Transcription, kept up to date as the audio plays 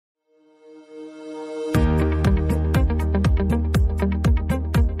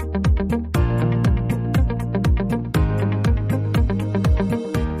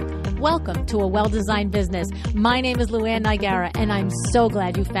to A Well-Designed Business. My name is Luann Nigara, and I'm so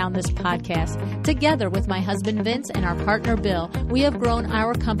glad you found this podcast. Together with my husband Vince and our partner Bill, we have grown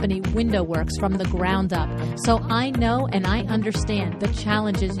our company WindowWorks from the ground up. So I know and I understand the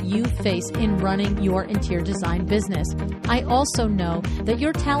challenges you face in running your interior design business. I also know that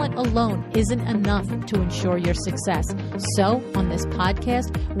your talent alone isn't enough to ensure your success. So on this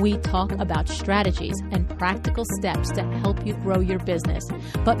podcast, we talk about strategies and practical steps to help you grow your business.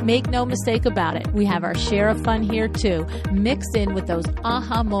 But make no mistake about it, we have our share of fun here too, mixed in with those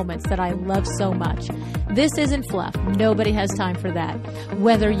aha moments that I love so much. This isn't fluff. Nobody has time for that.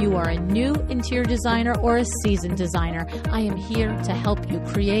 Whether you are a new interior designer or a seasoned designer, I am here to help you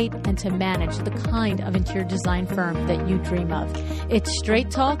create and to manage the kind of interior design firm that you dream of. It's straight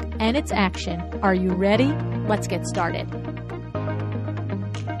talk and it's action. Are you ready? Let's get started.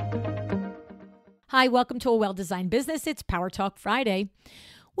 Hi, welcome to A Well-Designed Business. It's Power Talk Friday.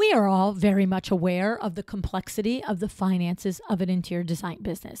 We are all very much aware of the complexity of the finances of an interior design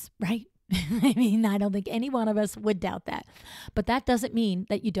business, right? I mean, I don't think any one of us would doubt that. But that doesn't mean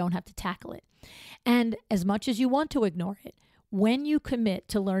that you don't have to tackle it. And as much as you want to ignore it, when you commit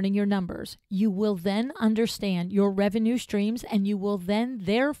to learning your numbers, you will then understand your revenue streams and you will then,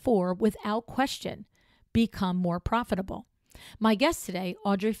 therefore, without question, become more profitable. My guest today,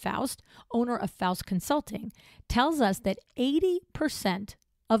 Audrey Faust, owner of Faust Consulting, tells us that 80%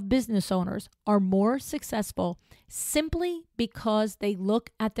 of business owners are more successful simply because they look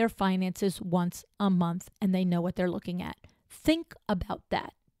at their finances once a month and they know what they're looking at. Think about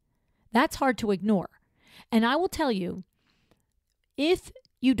that. That's hard to ignore. And I will tell you, if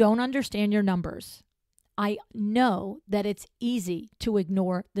you don't understand your numbers, I know that it's easy to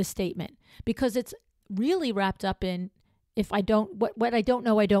ignore the statement because it's really wrapped up in if I don't, what I don't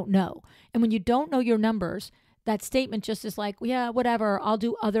know, I don't know. And when you don't know your numbers, that statement just is like, yeah, whatever, I'll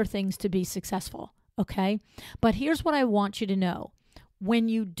do other things to be successful, okay? But here's what I want you to know. When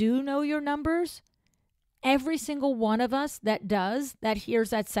you do know your numbers, every single one of us that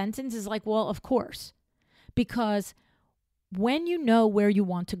hears that sentence is like, well, of course. Because when you know where you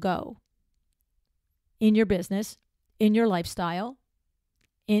want to go in your business, in your lifestyle,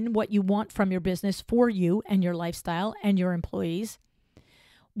 in what you want from your business for you and your lifestyle and your employees,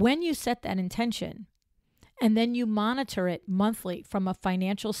 when you set that intention and then you monitor it monthly from a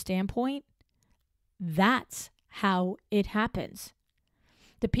financial standpoint, that's how it happens.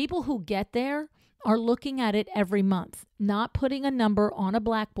 The people who get there are looking at it every month, not putting a number on a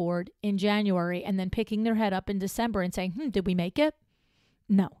blackboard in January and then picking their head up in December and saying, did we make it?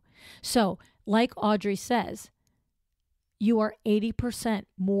 No. So, like Audrey says, you are 80%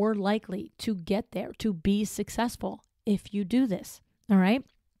 more likely to get there, to be successful if you do this. All right?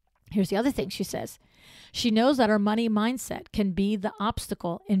 Here's the other thing she says. She knows that our money mindset can be the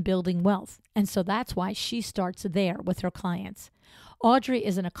obstacle in building wealth. And so that's why she starts there with her clients. Audrey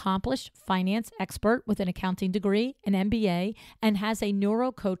is an accomplished finance expert with an accounting degree, an MBA, and has a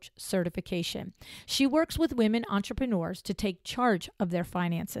NeuroCoach certification. She works with women entrepreneurs to take charge of their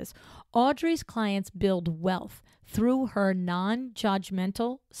finances. Audrey's clients build wealth through her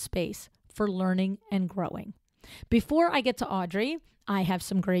non-judgmental space for learning and growing. Before I get to Audrey, I have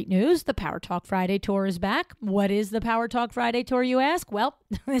some great news. The Power Talk Friday Tour is back. What is the Power Talk Friday Tour, you ask? Well,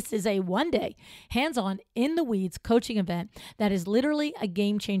 this is a one-day, hands-on, in-the-weeds coaching event that is literally a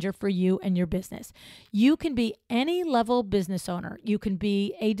game changer for you and your business. You can be any level business owner. You can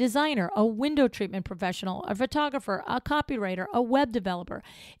be a designer, a window treatment professional, a photographer, a copywriter, a web developer.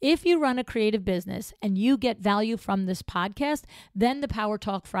 If you run a creative business and you get value from this podcast, then the Power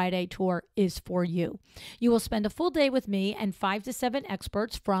Talk Friday Tour is for you. You will spend a full day with me and 5 to 7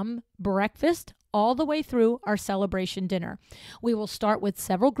 experts from breakfast all the way through our celebration dinner. We will start with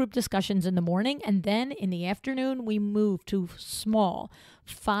several group discussions in the morning, and then in the afternoon, we move to small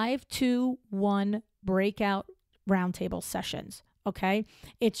 5-to-1 breakout roundtable sessions. Okay?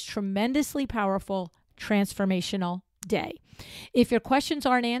 It's tremendously powerful, transformational day. If your questions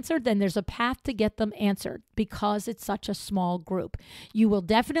aren't answered, then there's a path to get them answered because it's such a small group. You will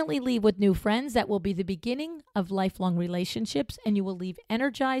definitely leave with new friends that will be the beginning of lifelong relationships, and you will leave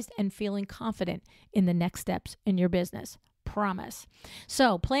energized and feeling confident in the next steps in your business. Promise.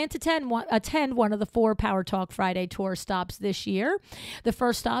 So plan to attend one of the 4 Power Talk Friday Tour stops this year. The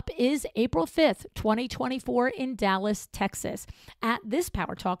first stop is April 5th, 2024 in Dallas, Texas. At this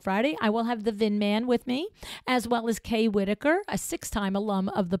Power Talk Friday, I will have the Vin Man with me, as well as Kay Whitaker, a 6-time alum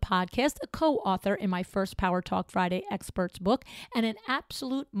of the podcast, a co-author in my first Power Talk Friday Experts book, and an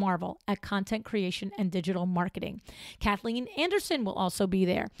absolute marvel at content creation and digital marketing. Kathleen Anderson will also be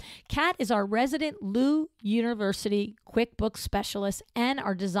there. Kat is our resident Lou University Quick QuickBooks specialists and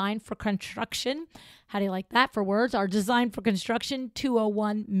our Design for Construction, how do you like that for words? Our Design for Construction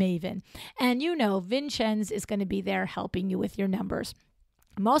 201 Maven. And you know, Vincenz is going to be there helping you with your numbers.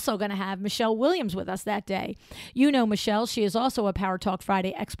 I'm also going to have Michelle Williams with us that day. You know Michelle. She is also a Power Talk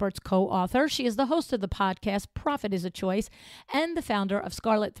Friday Experts co-author. She is the host of the podcast Profit is a Choice and the founder of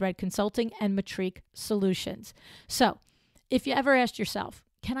Scarlet Thread Consulting and Matrique Solutions. So if you ever asked yourself,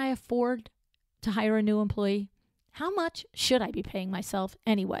 can I afford to hire a new employee? How much should I be paying myself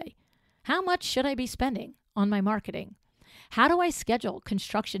anyway? How much should I be spending on my marketing? How do I schedule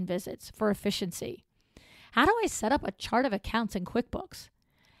construction visits for efficiency? How do I set up a chart of accounts in QuickBooks?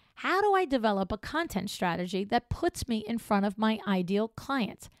 How do I develop a content strategy that puts me in front of my ideal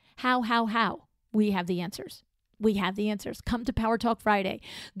clients? How? We have the answers. We have the answers. Come to Power Talk Friday.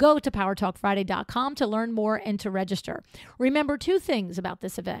 Go to powertalkfriday.com to learn more and to register. Remember two things about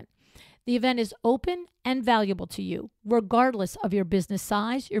this event. The event is open and valuable to you, regardless of your business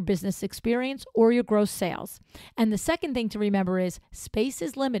size, your business experience, or your gross sales. And the second thing to remember is space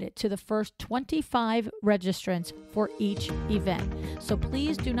is limited to the first 25 registrants for each event. So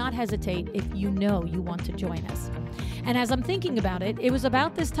please do not hesitate if you know you want to join us. And as I'm thinking about it, it was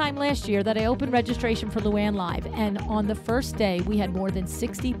about this time last year that I opened registration for Luann Live. And on the first day, we had more than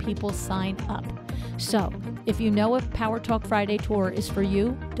 60 people sign up. So if you know a Power Talk Friday tour is for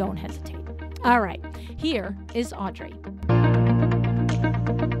you, don't hesitate. All right, here is Audrey.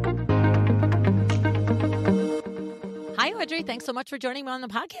 Hi, Audrey. Thanks so much for joining me on the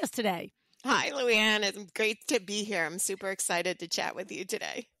podcast today. Hi, Luann. It's great to be here. I'm super excited to chat with you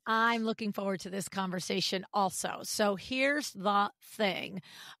today. I'm looking forward to this conversation also. So here's the thing.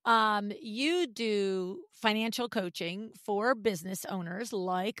 You do financial coaching for business owners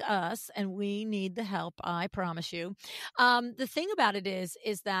like us, and we need the help, I promise you. The thing about it is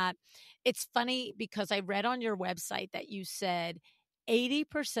that it's funny because I read on your website that you said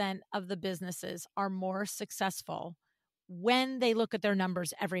 80% of the businesses are more successful when they look at their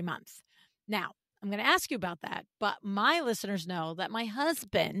numbers every month. Now, I'm going to ask you about that, but my listeners know that my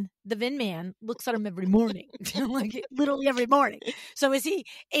husband, the Vin man, looks at them every morning, like literally every morning. So is he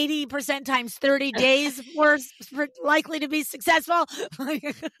 80% times 30 days more likely to be successful?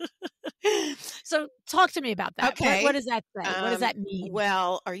 So talk to me about that. Okay. What does that say? What does that mean?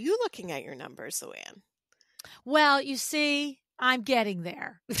 Well, are you looking at your numbers, Luann? Well, you see, I'm getting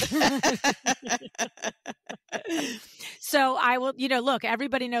there. So I will, look,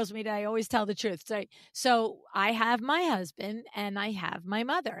 everybody knows me that I always tell the truth. So I have my husband and I have my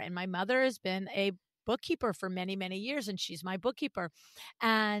mother, and my mother has been a bookkeeper for many, many years, and she's my bookkeeper.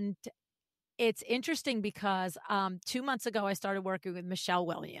 And it's interesting because 2 months ago, I started working with Michelle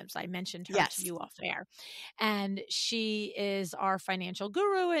Williams. I mentioned her to you off air. And she is our financial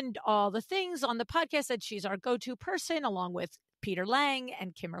guru and all the things on the podcast, that she's our go-to person, along with Peter Lang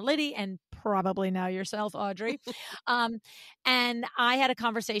and Kimmer Liddy, and probably now yourself, Audrey. And I had a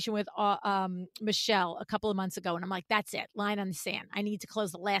conversation with Michelle a couple of months ago, and I'm like, that's it, line on the sand. I need to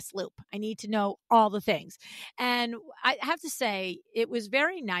close the last loop. I need to know all the things. And I have to say, it was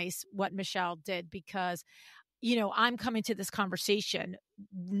very nice what Michelle did, because I'm coming to this conversation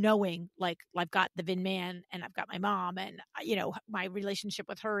knowing, like, I've got the Vin man and I've got my mom and, my relationship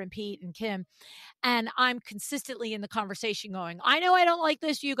with her and Pete and Kim. And I'm consistently in the conversation going, I know I don't like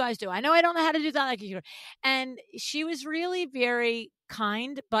this. You guys do. I know I don't know how to do that like you do. And she was really very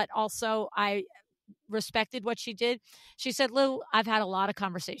kind, but also I respected what she did. She said, Lou, I've had a lot of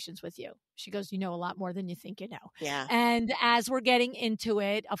conversations with you. She goes, you know a lot more than you think you know. Yeah. And as we're getting into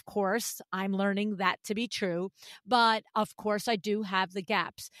it, of course, I'm learning that to be true. But of course, I do have the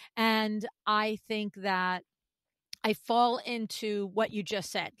gaps. And I think that I fall into what you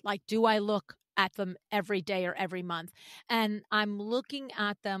just said. Like, do I look at them every day or every month? And I'm looking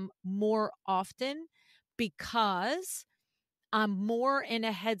at them more often because I'm more in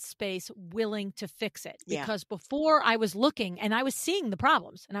a headspace willing to fix it. Yeah. Because before I was looking and I was seeing the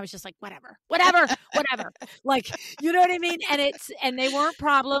problems and I was just like, whatever. Like, you know what I mean? And they weren't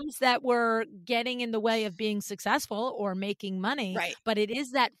problems that were getting in the way of being successful or making money, right? But it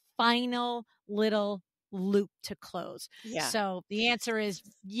is that final little loop to close. Yeah. So the answer is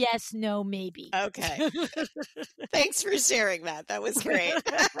yes, no, maybe. Okay. Thanks for sharing that. That was great.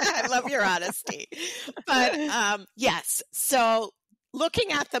 I love your honesty. But yes, so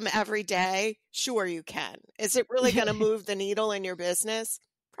looking at them every day, sure you can. Is it really going to move the needle in your business?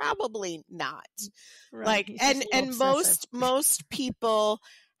 Probably not. Right. Like, and most people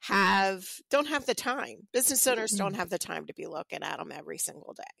don't have the time. Business owners don't have the time to be looking at them every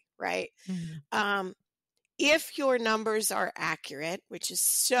single day, right? Mm-hmm. If your numbers are accurate, which is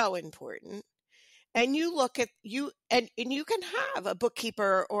so important, and you look at you and you can have a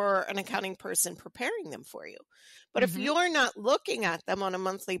bookkeeper or an accounting person preparing them for you. But if you're not looking at them on a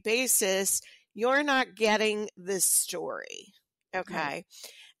monthly basis, you're not getting this story. Okay.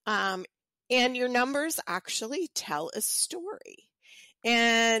 Right. And your numbers actually tell a story.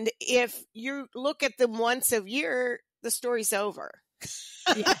 And if you look at them once a year, the story's over.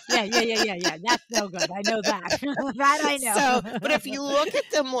 Yeah. That's no good. I know that. That I know. So, but if you look at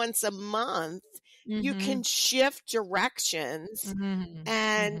them once a month, you can shift directions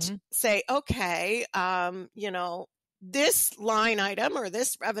and say, okay, this line item or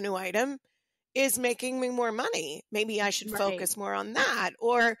this revenue item is making me more money. Maybe I should focus more on that.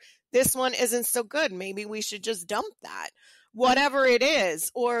 Or this one isn't so good. Maybe we should just dump that. Whatever it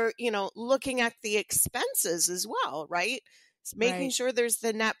is. Or, looking at the expenses as well, right? It's making sure there's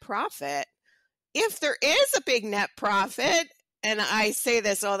the net profit. If there is a big net profit, and I say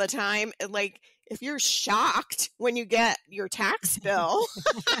this all the time, like if you're shocked when you get your tax bill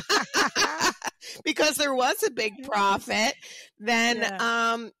because there was a big profit, then,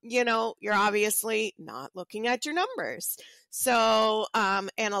 you're obviously not looking at your numbers. So,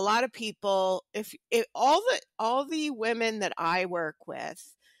 and a lot of people, if all the women that I work with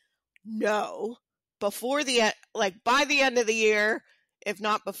know before by the end of the year, if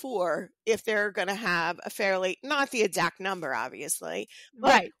not before, if they're going to have a fairly, not the exact number, obviously,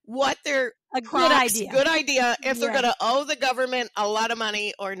 but what they're good idea if they're going to owe the government a lot of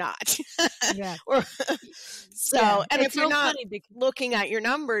money or not. And if you're not looking at your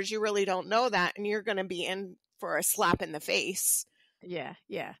numbers, you really don't know that. And you're going to be in for a slap in the face. Yeah.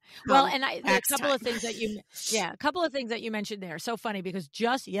 Well, and a couple of things that you mentioned there. So funny because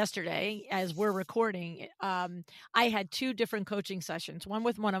just yesterday, as we're recording, I had 2 different coaching sessions. One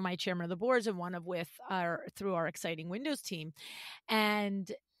with one of my chairman of the boards, and one through our Exciting Windows team.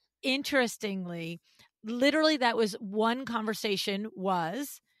 And interestingly, literally, that was one conversation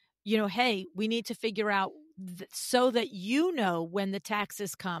was, hey, we need to figure out so that when the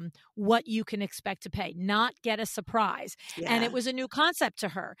taxes come, what you can expect to pay, not get a surprise. Yeah. And it was a new concept to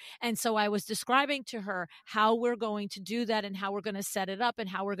her. And so I was describing to her how we're going to do that and how we're going to set it up and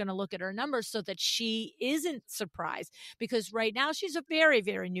how we're going to look at her numbers so that she isn't surprised. Because right now she's a very,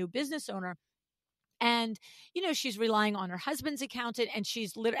 very new business owner. And, she's relying on her husband's accountant, and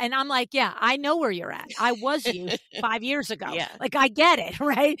and I'm like, yeah, I know where you're at. I was you 5 years ago. Yeah. Like, I get it.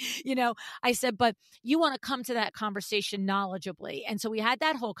 Right. I said, but you want to come to that conversation knowledgeably. And so we had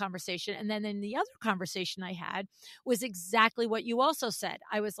that whole conversation. And then in the other conversation I had was exactly what you also said.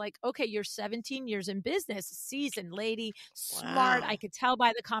 I was like, okay, you're 17 years in business, seasoned lady, smart. Wow. I could tell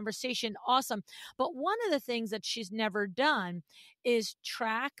by the conversation. Awesome. But one of the things that she's never done is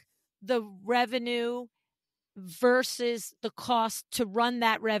track the revenue versus the cost to run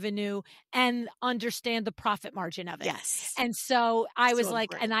that revenue and understand the profit margin of it. Yes. And so I was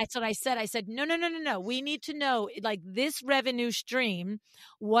like, important. And that's what I said. I said, no. We need to know, like, this revenue stream,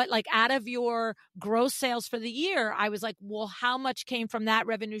 what, like, out of your gross sales for the year, I was like, well, how much came from that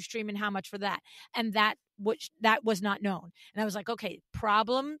revenue stream and how much for that? And that was not known. And I was like, okay,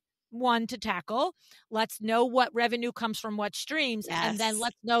 problem one to tackle. Let's know what revenue comes from what streams, and then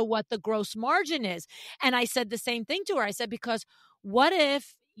let's know what the gross margin is. And I said the same thing to her. I said, because what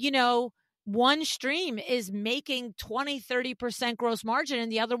if, one stream is making 20-30% gross margin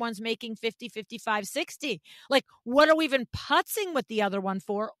and the other one's making 50, 55, 60. Like, what are we even putzing with the other one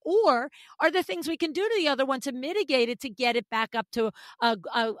for? Or are there things we can do to the other one to mitigate it, to get it back up to a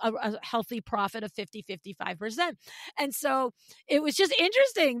healthy profit of 50, 55%? And so it was just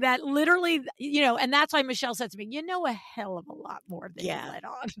interesting that literally, and that's why Michelle said to me, a hell of a lot more than you let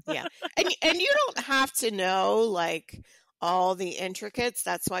on. Yeah. And you don't have to know, like, all the intricates.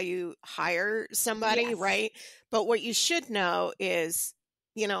 That's why you hire somebody, right? But what you should know is,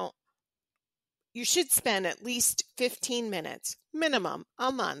 you should spend at least 15 minutes minimum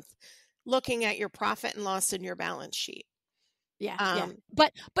a month looking at your profit and loss in your balance sheet. Yeah.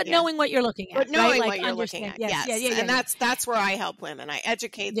 But knowing what you're looking at. But knowing what you're looking at. Yes. And that's where I help women. I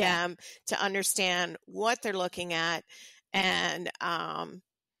educate them to understand what they're looking at. And,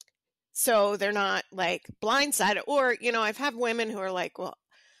 so they're not, like, blindsided, or, I've had women who are like, well,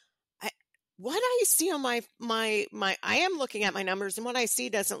 what I see on my, I am looking at my numbers, and what I see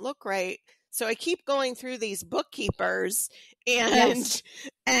doesn't look right. So I keep going through these bookkeepers, and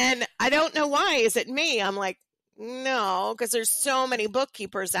I don't know why. Is it me? I'm like, no, because there's so many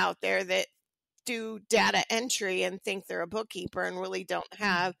bookkeepers out there that do data entry and think they're a bookkeeper and really don't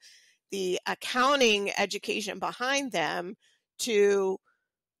have the accounting education behind them to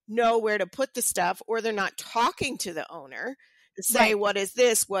know where to put the stuff, or they're not talking to the owner say, what is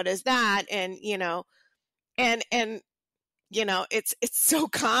this? What is that? And, it's so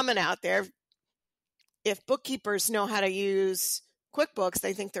common out there. If bookkeepers know how to use QuickBooks,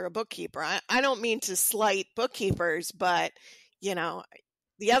 they think they're a bookkeeper. I don't mean to slight bookkeepers, but,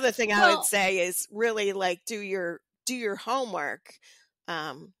 the other thing I would say is really like do your homework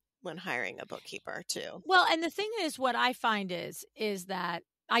when hiring a bookkeeper too. Well, and the thing is, what I find is that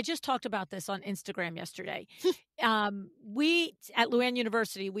I just talked about this on Instagram yesterday. We at Luann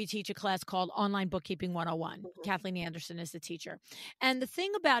University, we teach a class called Online Bookkeeping 101. Mm-hmm. Kathleen Anderson is the teacher. And the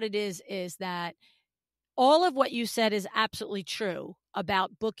thing about it is that all of what you said is absolutely true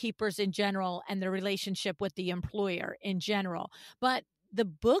about bookkeepers in general and their relationship with the employer in general. But the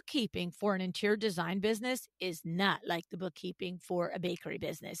bookkeeping for an interior design business is not like the bookkeeping for a bakery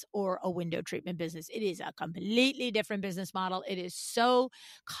business or a window treatment business. It is a completely different business model. It is so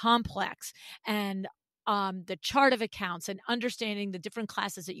complex. And the chart of accounts and understanding the different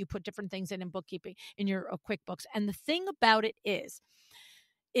classes that you put different things in bookkeeping in your QuickBooks. And the thing about it is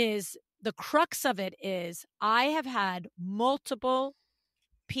the crux of it is I have had multiple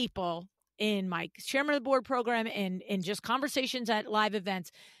people in my chairman of the board program and in just conversations at live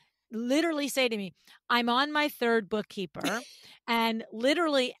events literally say to me, I'm on my third bookkeeper. And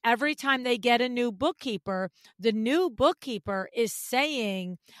literally every time they get a new bookkeeper, the new bookkeeper is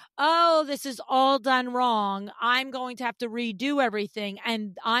saying, oh, this is all done wrong. I'm going to have to redo everything.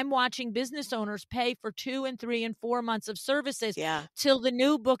 And I'm watching business owners pay for 2 and 3 and 4 months of services till the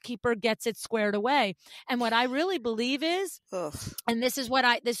new bookkeeper gets it squared away. And what I really believe is, and this is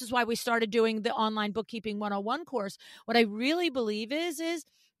why we started doing the online bookkeeping 101 course. What I really believe is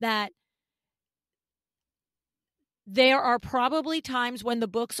that there are probably times when the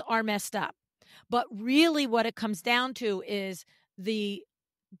books are messed up. But really what it comes down to is the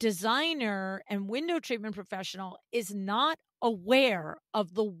designer and window treatment professional is not aware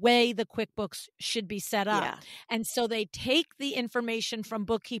of the way the QuickBooks should be set up. Yeah. And so they take the information from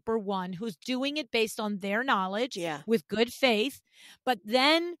bookkeeper one, who's doing it based on their knowledge with good faith, but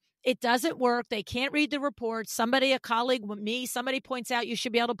then it doesn't work. They can't read the report. Somebody points out you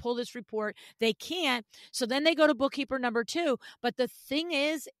should be able to pull this report. They can't. So then they go to bookkeeper number 2. But the thing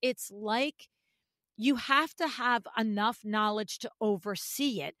is, it's like you have to have enough knowledge to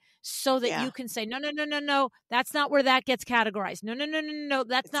oversee it so that you can say, no, that's not where that gets categorized. No,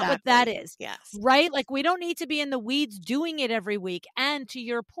 that's not what that is. Yes. Right? Like we don't need to be in the weeds doing it every week. And to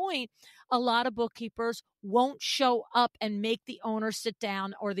your point, a lot of bookkeepers won't show up and make the owner sit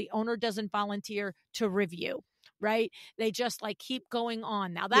down, or the owner doesn't volunteer to review. Right? They just like keep going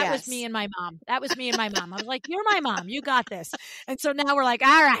on. Now that was me and my mom. I was like, you're my mom. You got this. And so now we're like,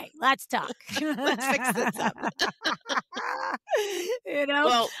 all right, let's talk. Let's fix this up.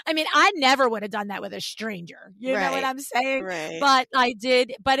 Well, I mean, I never would have done that with a stranger. You know what I'm saying? Right. But I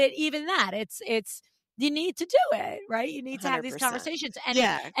did. But it's you need to do it, right? You need to have these conversations, and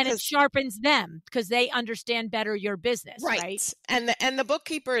it sharpens them because they understand better your business, right? And the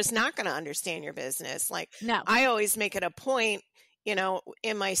bookkeeper is not going to understand your business. Like, no. I always make it a point,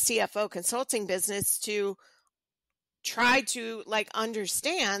 in my CFO consulting business to try to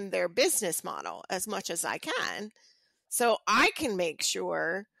understand their business model as much as I can, so I can make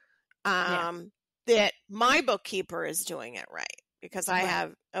sure that my bookkeeper is doing it right. Because I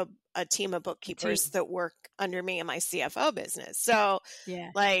have a team of bookkeepers that work under me in my CFO business. So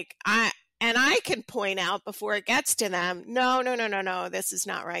I can point out before it gets to them, no, this is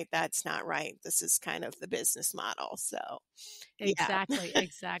not right. That's not right. This is kind of the business model. So exactly.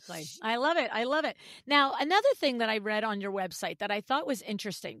 I love it. Now, another thing that I read on your website that I thought was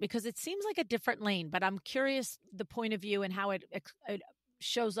interesting, because it seems like a different lane, but I'm curious the point of view and how it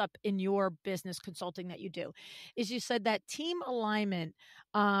shows up in your business consulting that you do, is you said that team alignment,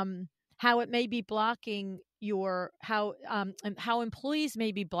 how it may be blocking how employees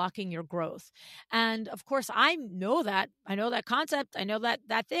may be blocking your growth. And of course, I know that concept. I know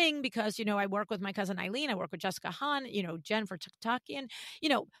that thing because, I work with my cousin Eileen, I work with Jessica Hahn, Jen for Tuckayan,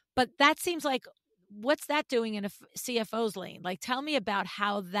 but that seems like, what's that doing in a CFO's lane? Like, tell me about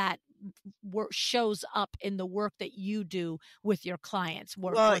how that shows up in the work that you do with your clients.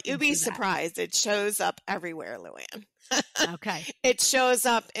 Well, you'd be surprised. It shows up everywhere, Luann. Okay. It shows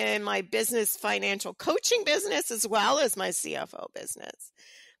up in my business financial coaching business as well as my CFO business.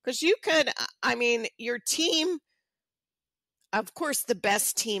 Because your team, of course, the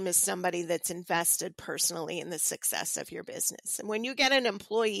best team is somebody that's invested personally in the success of your business. And when you get an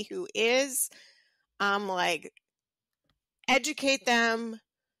employee who is, educate them,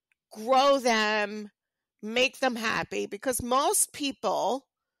 grow them, make them happy, because most people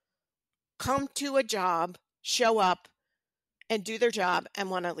come to a job, show up, and do their job and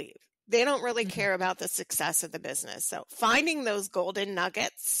want to leave. They don't really Mhm. care about the success of the business. So finding those golden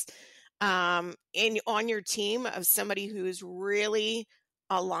nuggets on your team of somebody who's really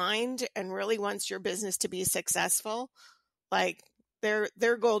aligned and really wants your business to be successful, like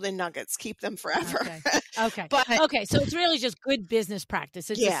they're golden nuggets. Keep them forever. Okay. Okay. But Okay. So it's really just good business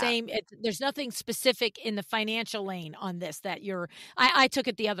practice. It's the yeah, same. There's nothing specific in the financial lane on this that I took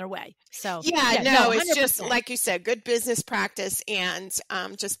it the other way. So yeah, yeah, no, no, it's just 100%. like you said, good business practice, and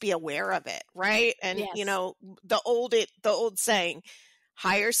just be aware of it, right? And Yes. the old saying,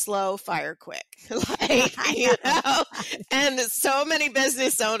 hire slow, fire quick. Like, I know. and so many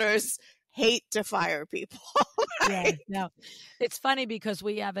business owners hate to fire people. Yeah, Right? no. It's funny because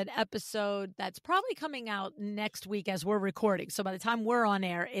we have an episode that's probably coming out next week as we're recording. So by the time we're on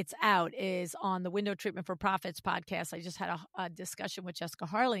air, it's out, is on the Window Treatment for Profits podcast. I just had a discussion with Jessica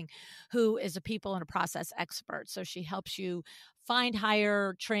Harling, who is a people and a process expert. So she helps you find,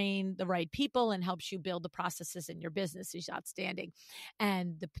 hire, train the right people and helps you build the processes in your business. She's outstanding.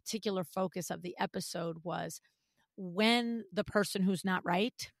 And the particular focus of the episode was when the person who's not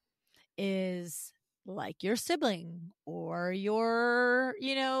right is like your sibling or your,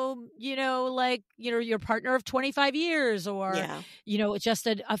 your partner of 25 years or, Yeah. just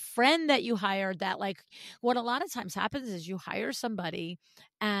a friend that you hired that like what a lot of times happens is you hire somebody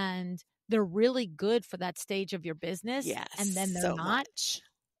and they're really good for that stage of your business Yes. and then they're So not. much.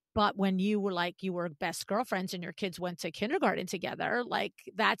 But when you were best girlfriends and your kids went to kindergarten together, like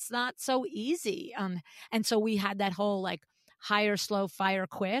that's not so easy. And so we had that whole like hire slow, fire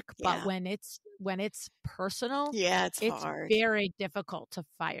quick. But Yeah. when it's personal, Yeah, it's it's hard. very difficult to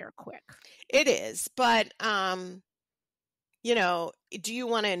fire quick. It is, but do you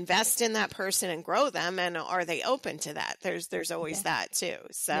want to invest in that person and grow them, and are they open to that? There's always Yeah. that too.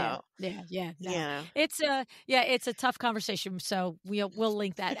 So Yeah. No. yeah. It's a tough conversation. So we'll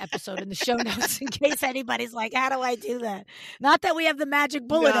link that episode in the show notes in case anybody's like, how do I do that? Not that we have the magic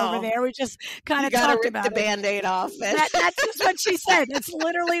bullet over No. there. We just kind You of gotta talked rip about the it. Band-Aid off it. That's just what she said. That's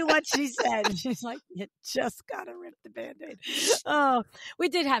literally what she said. She's like, you just gotta rip the Band-Aid. Oh, we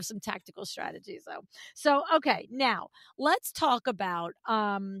did have some tactical strategies though. So okay, now let's talk about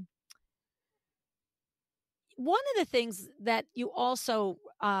one of the things that you also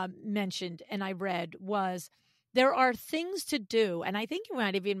mentioned and I read was there are things to do, and I think you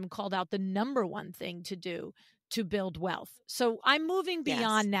might have even called out the number one thing to do to build wealth. So I'm moving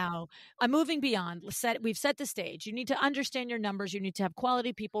beyond Yes. now. I'm moving beyond. We've set the stage. You need to understand your numbers. You need to have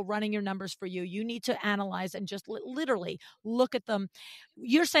quality people running your numbers for you. You need to analyze and just literally look at them.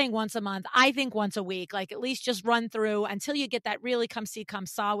 You're saying once a month. I think once a week. Like at least just run through until you get that really come see, come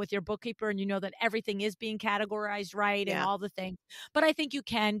saw with your bookkeeper and you know that everything is being categorized right and Yeah. all the things. But I think you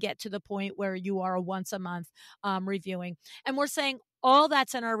can get to the point where you are a once a month reviewing. And we're saying, all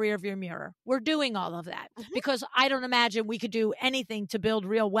that's in our rearview mirror. We're doing all of that because I don't imagine we could do anything to build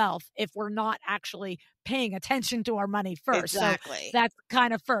real wealth if we're not actually paying attention to our money first. Exactly. So that's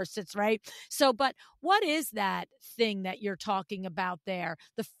kind of first. It's right. So, but what is that thing that you're talking about there?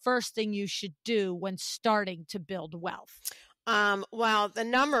 The first thing you should do when starting to build wealth? Well, the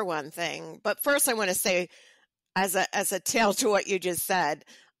number one thing, but first I want to say as a tail to what you just said,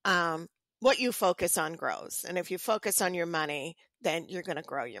 what you focus on grows. And if you focus on your money, then you're going to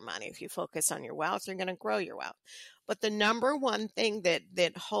grow your money. If you focus on your wealth, you're going to grow your wealth. But the number one thing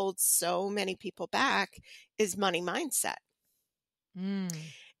that holds so many people back is money mindset.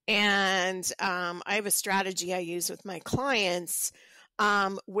 And I have a strategy I use with my clients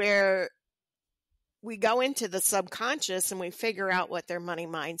where we go into the subconscious and we figure out what their money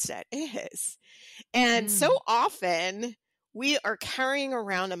mindset is. And so often we are carrying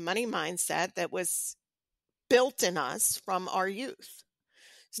around a money mindset that was built in us from our youth.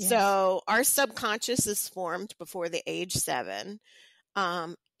 Yes. So our subconscious is formed before the age 7.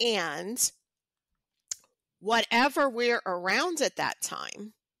 And whatever we're around at that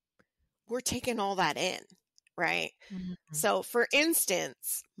time, we're taking all that in, right? So for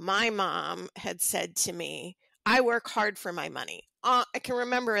instance, my mom had said to me, I work hard for my money. I can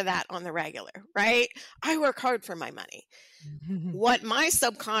remember that on the regular, right? I work hard for my money. What my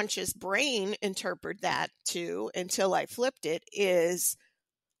subconscious brain interpreted that to until I flipped it is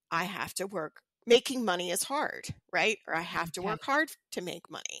I have to work. Making money is hard, right? Or I have to work hard to make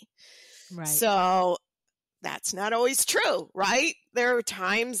money. Right. So that's not always true, right? There are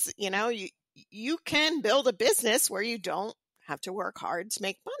times, you can build a business where you don't have to work hard to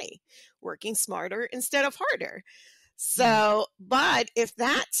make money, working smarter instead of harder. So, but if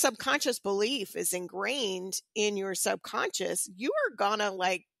that subconscious belief is ingrained in your subconscious, you are gonna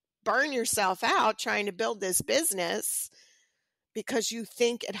like burn yourself out trying to build this business because you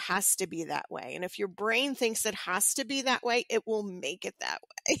think it has to be that way. And if your brain thinks it has to be that way, it will make it that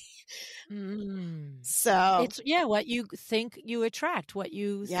way. So it's, what you think you attract, what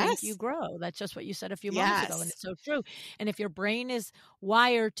you think you grow. That's just what you said a few moments ago. And it's so true. And if your brain is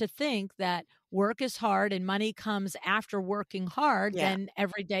wired to think that work is hard and money comes after working hard, then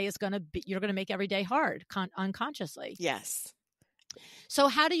every day is going to be, you're going to make every day hard unconsciously. Yes. So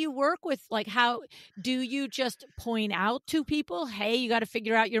how do you work with, like, how do you just point out to people, hey, you got to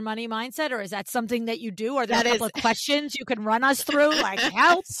figure out your money mindset? Or is that something that you do? Are there a couple of questions you can run us through? Like,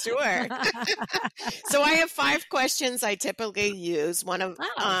 help? Sure. So I have 5 questions I typically use.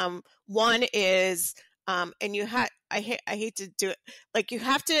 One is, and you I hate to do it. Like, you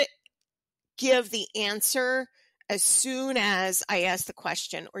have to give the answer as soon as I ask the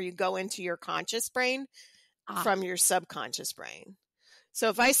question, or you go into your conscious brain from your subconscious brain. So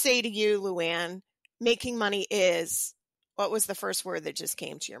if I say to you, Luann, making money is, what was the first word that just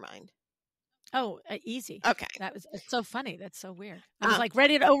came to your mind? Oh, easy. Okay. It's so funny. That's so weird. I was like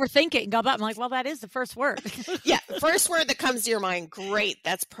ready to overthink it and go up. I'm like, well, that is the first word. Yeah. First word that comes to your mind. Great.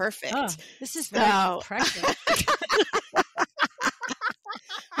 That's perfect. Oh, this is very pressure.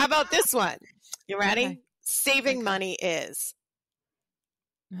 How about this one? You ready? Okay. Saving money is.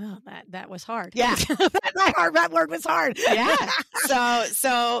 Oh, that was hard. Yeah. That word was hard. Yeah.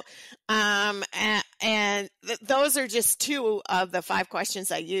 Those are just 2 of the 5 questions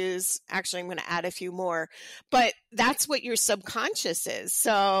I use. Actually, I'm going to add a few more, but that's what your subconscious is.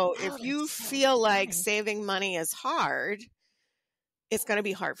 So if you feel like saving money is hard, it's going to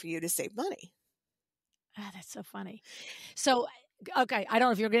be hard for you to save money. That's so funny. So, okay, I don't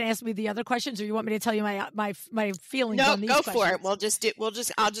know if you're going to ask me the other questions, or you want me to tell you my feelings on these questions. No, go for it.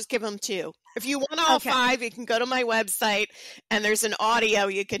 I'll just give them 2. If you want all 5, you can go to my website and there's an audio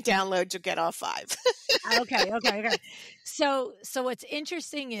you can download. You'll get all 5. Okay. So what's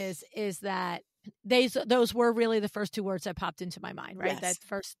interesting is that those were really the first 2 words that popped into my mind, right? Yes. That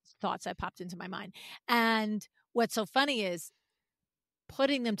first thoughts that popped into my mind. And what's so funny is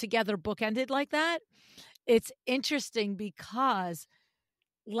putting them together bookended like that. It's interesting because,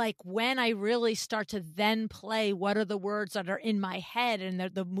 like, when I really start to then play what are the words that are in my head and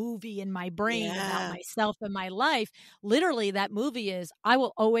the movie in my brain about myself and my life, literally that movie is, I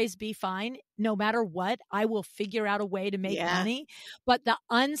will always be fine no matter what. I will figure out a way to make money. But the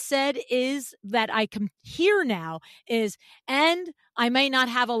unsaid is that I can hear now is, and I may not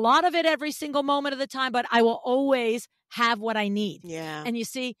have a lot of it every single moment of the time, but I will always have what I need. Yeah. And you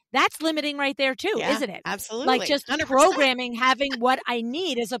see, that's limiting right there too, isn't it? Absolutely. Like just 100%. Programming, having what I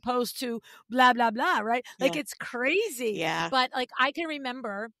need as opposed to blah, blah, blah, right? Like it's crazy. Yeah. But like I can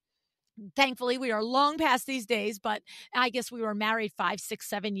remember, thankfully, we are long past these days, but I guess we were married 5, 6,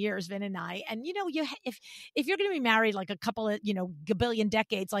 7 years, Vin and I. And, if you're going to be married like a couple of, gabillion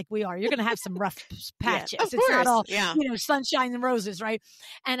decades like we are, you're going to have some rough patches. Of it's course. not all, Yeah. Sunshine and roses, right?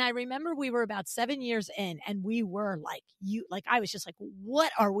 And I remember we were about 7 years in and we were I was just like,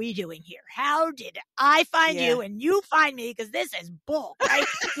 what are we doing here? How did I find you and you find me? Because this is bull, right?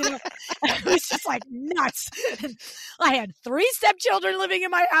 It was just like nuts. I had 3 stepchildren living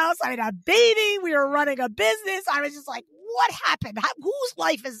in my house. I had a baby. We were running a business. I was just like, what happened? Whose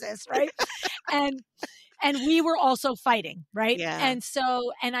life is this? Right. and we were also fighting. Right. Yeah.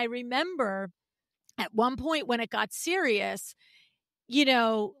 And I remember at one point when it got serious,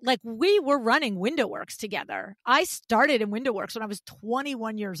 we were running Window Works together. I started in Window Works when I was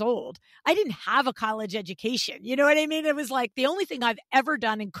 21 years old. I didn't have a college education. You know what I mean? It was like the only thing I've ever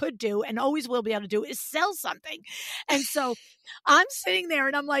done and could do and always will be able to do is sell something. And so I'm sitting there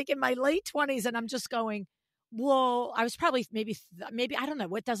and I'm like in my late 20s and I'm just going, well, I was probably maybe, I don't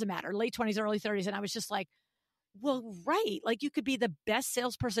know, it doesn't matter, late 20s, early 30s. And I was just like, well, right. Like you could be the best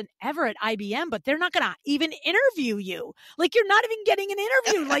salesperson ever at IBM, but they're not going to even interview you. Like you're not even getting an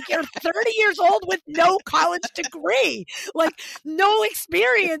interview. Like you're 30 years old with no college degree, like no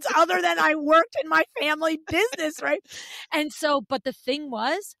experience other than I worked in my family business. Right. And so, but the thing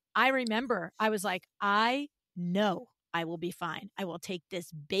was, I remember I was like, I know I will be fine. I will take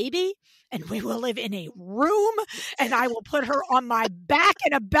this baby and we will live in a room and I will put her on my back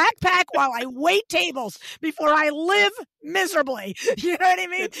in a backpack while I wait tables before I live miserably. You know what I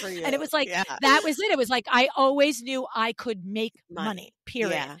mean? And it was like, that was it. It was like, I always knew I could make money,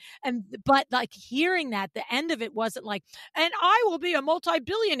 period. Yeah. But like hearing that, the end of it wasn't like, and I will be a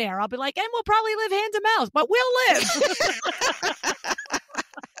multi-billionaire. I'll be like, and we'll probably live hand to mouth, but we'll live.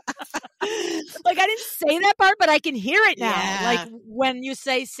 Like I didn't say that part, but I can hear it now. Yeah. Like when you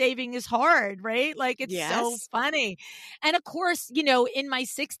say saving is hard, right? Like it's so Yes. funny. And of course, in my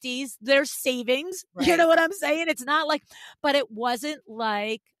 60s, there's savings. You Right. know what I'm saying? It's not like, but it wasn't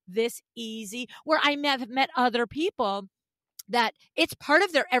like this easy where I have met other people that it's part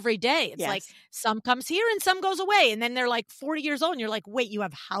of their everyday. It's like Yes. some comes here and some goes away. And then they're like 40 years old and you're like, wait, you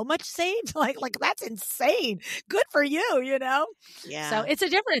have how much saved? Like that's insane. Good for you, So Yeah.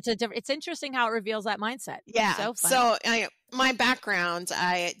 it's interesting how it reveals that mindset. Yeah. So funny. My background,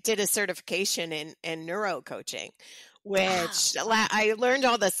 I did a certification in NeuroCoaching, which I learned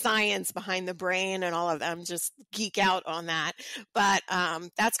all the science behind the brain and all of them, just geek out on that. But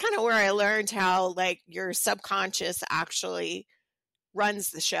that's kind of where I learned how like your subconscious actually runs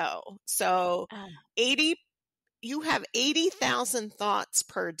the show. So you have 80,000 thoughts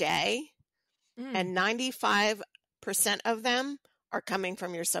per day, and 95% of them are coming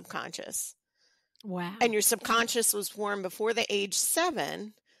from your subconscious. Wow. And your subconscious was formed before the age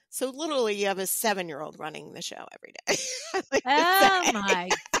 7. So literally you have a 7-year-old running the show every day. Oh my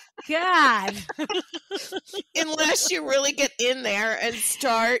God. Unless you really get in there and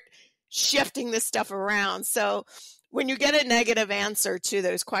start shifting this stuff around. So when you get a negative answer to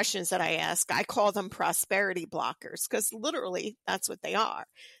those questions that I ask, I call them prosperity blockers, because literally that's what they are.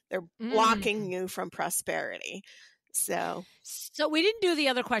 They're blocking you from prosperity. So we didn't do the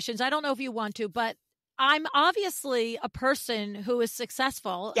other questions. I don't know if you want to, but I'm obviously a person who is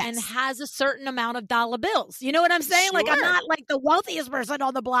successful and has a certain amount of dollar bills. You know what I'm saying? Sure. Like I'm not like the wealthiest person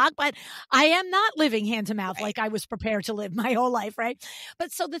on the block, but I am not living hand to mouth like I was prepared to live my whole life, right?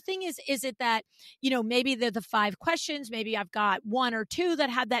 But so the thing is it that, maybe they're the 5 questions, maybe I've got 1 or 2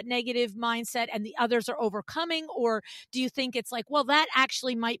 that have that negative mindset and the others are overcoming? Or do you think it's like, well, that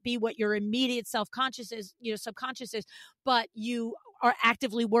actually might be what your immediate subconscious is, but you are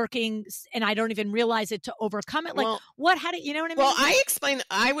actively working and I don't even realize it to overcome it? Like how do you know what I mean? Well,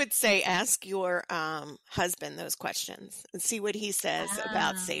 I would say ask your husband those questions and see what he says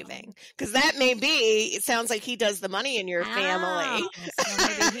about saving. Because that may be, it sounds like he does the money in your family. So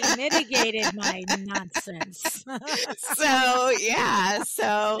maybe he mitigated my nonsense. So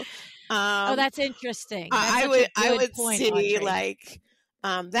that's interesting. I would point, see Audrey. like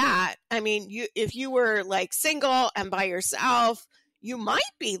that. I mean, if you were like single and by yourself, you might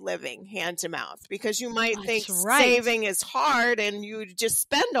be living hand to mouth because you might think saving is hard and you just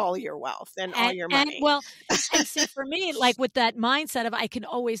spend all your wealth and all your money. And see, for me, like with that mindset of I can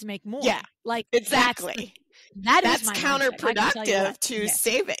always make more. Yeah, like exactly. That's counterproductive to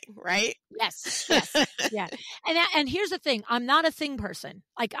saving, right? Yes. Yeah. And here's the thing. I'm not a thing person.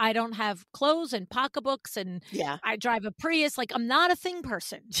 Like I don't have clothes and pocketbooks and I drive a Prius. Like I'm not a thing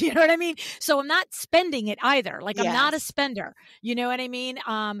person. You know what I mean? So I'm not spending it either. Like I'm not a spender. You know what I mean?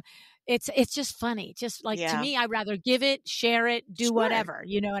 It's just funny. Just like to me, I'd rather give it, share it, do whatever.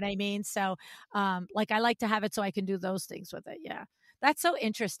 You know what I mean? So like I like to have it so I can do those things with it. Yeah. That's so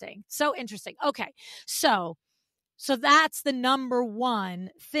interesting. So interesting. Okay. So that's the number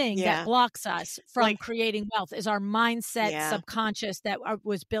one thing that blocks us from creating wealth is our mindset, subconscious that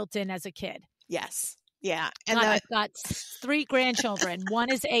was built in as a kid. Yes. Yeah. And I've got 3 grandchildren.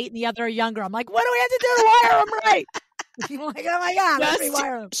 One is 8 and the other are younger. I'm like, what do we have to do to wire them right? I'm like, oh my God, let me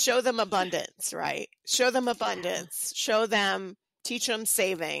wire them. Show them abundance, right? Show them abundance. Show them, teach them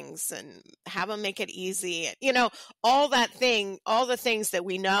savings and have them make it easy. All the things that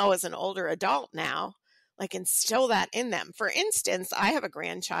we know as an older adult now, like instill that in them. For instance, I have a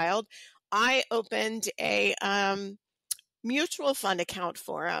grandchild. I opened a mutual fund account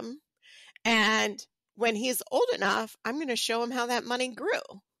for him. And when he's old enough, I'm going to show him how that money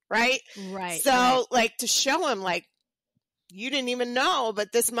grew. Right. Right. So like to show him like, you didn't even know,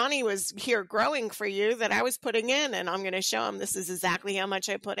 but this money was here growing for you that I was putting in. And I'm going to show him this is exactly how much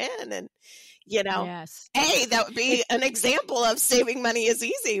I put in. And, hey, that would be an example of saving money is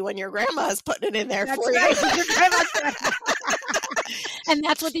easy when your grandma's putting it in there for you. And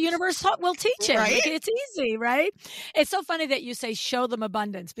that's what the universe will teach him. Right? It's easy, right? It's so funny that you say show them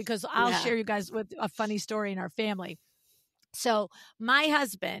abundance because I'll share you guys with a funny story in our family. So my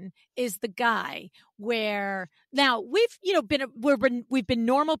husband is the guy where now we've been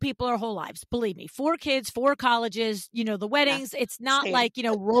normal people our whole lives. Believe me, 4 kids, 4 colleges, the weddings. It's not like,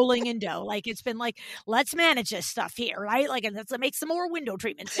 rolling in dough. Like it's been like, let's manage this stuff here, right? Like, and let's make some more window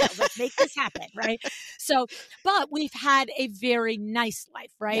treatment sales. Let's make this happen, right? So, but we've had a very nice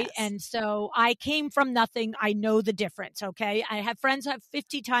life, right? Yes. And so I came from nothing. I know the difference. Okay. I have friends who have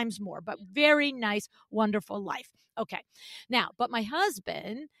 50 times more, but very nice, wonderful life. Okay. Now, but my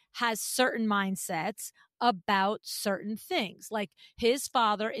husband has certain mindsets mindsets about certain things. Like his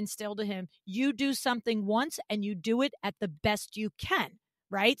father instilled in him, you do something once and you do it at the best you can.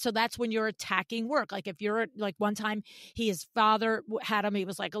 Right. So that's when you're attacking work. Like if you're like one time his father had him, he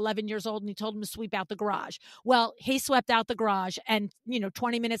was like 11 years old and he told him to sweep out the garage. Well, he swept out the garage and,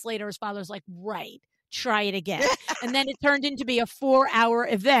 20 minutes later, his father's like, right, try it again. And then it turned into be a 4-hour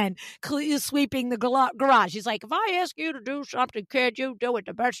event sweeping the garage. He's like, if I ask you to do something, kid, you do it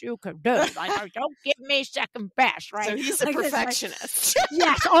the best you can do. Like, don't give me second best, right? So he's a perfectionist.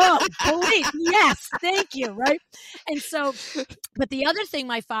 Yes. Oh, please. Yes. Thank you. Right. And so, but the other thing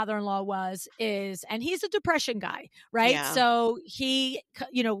my father-in-law and he's a depression guy, right? Yeah. So he,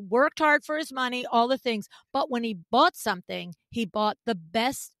 worked hard for his money, all the things. But when he bought something, he bought the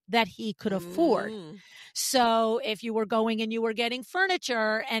best that he could afford. So if you were going and you were getting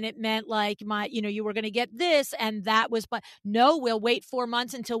furniture and it meant like you were going to get this and that was, but no, we'll wait 4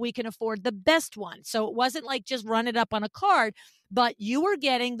 months until we can afford the best one. So it wasn't like just run it up on a card, but you were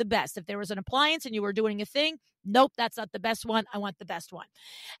getting the best. If there was an appliance and you were doing a thing, nope, that's not the best one. I want the best one.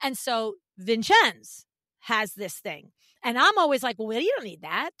 And so Vincenz has this thing. And I'm always like, well, you don't need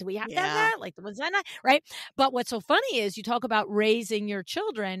that. Do we have to have that? Like, was that not right? But what's so funny is you talk about raising your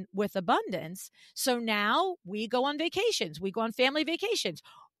children with abundance. So now we go on vacations. We go on family vacations.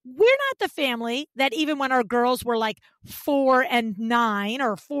 We're not the family that even when our girls were like 4 and 9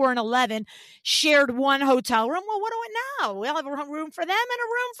 or 4 and 11 shared one hotel room. Well, what do we now? We'll have a room for them and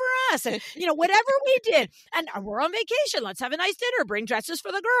a room for us. And, whatever we did. And we're on vacation. Let's have a nice dinner. Bring dresses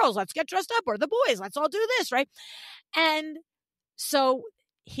for the girls. Let's get dressed up. Or the boys. Let's all do this, right? And so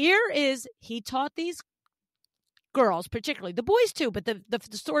he taught these girls, particularly the boys too, but the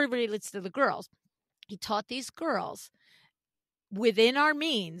story relates to the girls. He taught these girls within our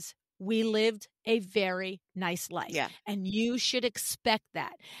means, we lived a very nice life. Yeah. And you should expect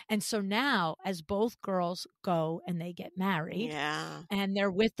that. And so now as both girls go and they get married and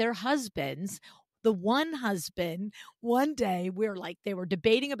they're with their husbands, the one husband, one day they were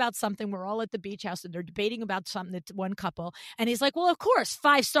debating about something. We're all at the beach house and they're debating about something, that's one couple. And he's like, well, of course,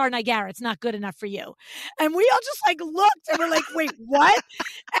 5-star Niagara, it's not good enough for you. And we all just looked and we're like, wait, what?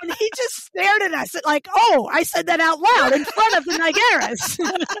 And he just stared at us like, oh, I said that out loud in front of the Niagaras.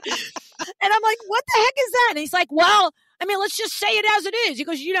 And I'm like, what the heck is that? And he's like, well, let's just say it as it is. He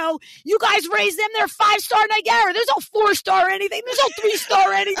goes, you guys raised them. They're 5-star Niagara. There's no 4-star anything. There's no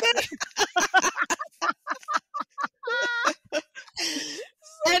 3-star anything.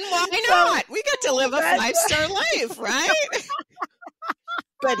 And why not? We get to live a 5-star life, right?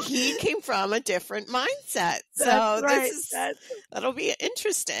 But he came from a different mindset. So that'll be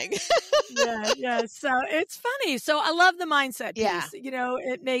interesting. Yeah. So it's funny. So I love the mindset piece. Yeah.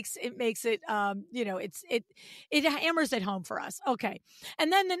 It makes it, it hammers it home for us. Okay.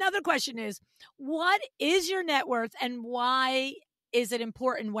 And then another question is, what is your net worth and why is it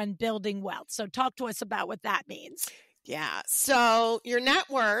important when building wealth? So talk to us about what that means. Yeah. So your net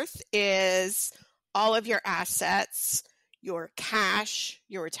worth is all of your assets, your cash,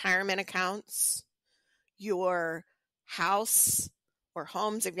 your retirement accounts, your house or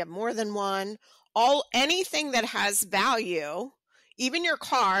homes, if you have more than one, anything that has value, even your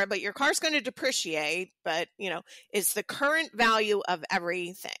car, but your car's going to depreciate, but is the current value of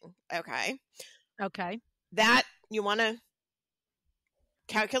everything. Okay. That you want to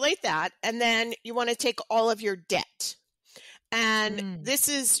calculate that. And then you want to take all of your debt. And this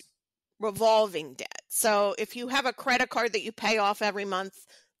is revolving debt. So if you have a credit card that you pay off every month,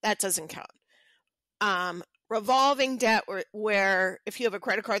 that doesn't count. Revolving debt where if you have a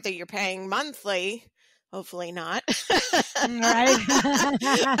credit card that you're paying monthly, hopefully not. Right.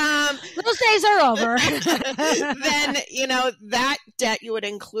 Those days are over. Then, that debt you would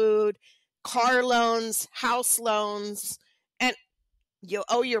include car loans, house loans, and you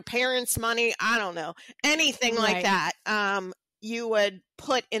owe your parents money. I don't know, anything like that. You would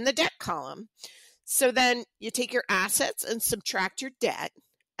put in the debt column. So then you take your assets and subtract your debt,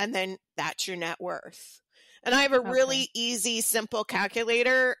 and then that's your net worth. And I have a really easy, simple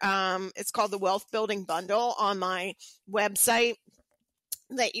calculator. It's called the Wealth Building Bundle on my website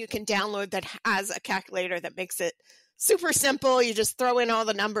that you can download that has a calculator that makes it super simple. You just throw in all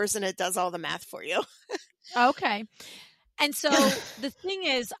the numbers and it does all the math for you. Okay. And so the thing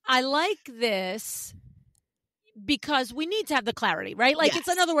is, I like this because we need to have the clarity, right? Like it's,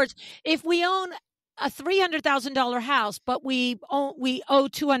 in other words, if we own a $300,000 house, but we owe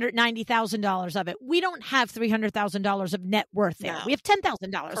 $290,000 of it. We don't have $300,000 of net worth there. No. We have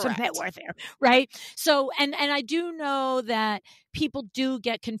 $10,000 of net worth there, right? So, and I do know that people do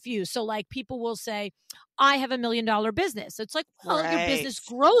get confused. So like people will say, I have $1 million business. It's like, well, your business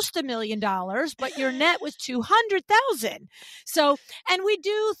grossed $1 million, but your net was 200,000. So, and we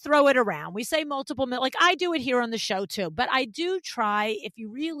do throw it around. We say multiple, like I do it here on the show too, but I do try, if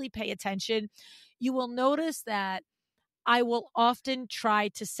you really pay attention, you will notice that I will often try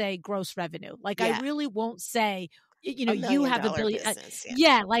to say gross revenue. Like I really won't say, you know, you have $1 billion. Business,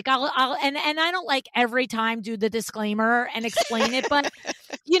 like I'll, and I don't like every time do the disclaimer and explain it, but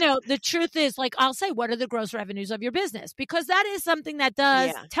you know, the truth is like, I'll say, what are the gross revenues of your business? Because that is something that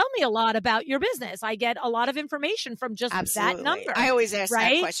does tell me a lot about your business. I get a lot of information from just that number. I always ask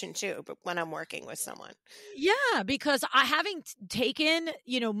that question too, but when I'm working with someone. Yeah, because having taken,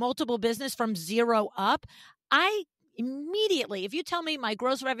 you know, multiple business from zero up, I immediately, if you tell me my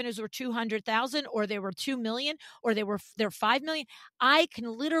gross revenues were 200,000 or they were 2 million or they're 5 million, I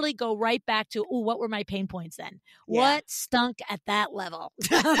can literally go right back to, oh, what were my pain points then? Yeah. What stunk at that level?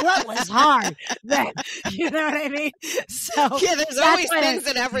 What was hard then? You know what I mean? So yeah, there's always things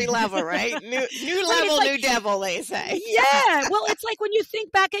at every level, right? New level, like, new devil, they say. Yeah. Well, it's like when you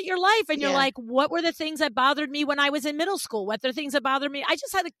think back at your life and you're like, what were the things that bothered me when I was in middle school? What are the things that bothered me? I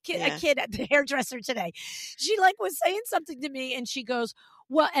just had a kid at the hairdresser today. She like was saying something to me and she goes,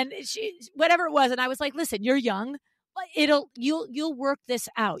 well, and she, whatever it was. And I was like, listen, you're young. You'll work this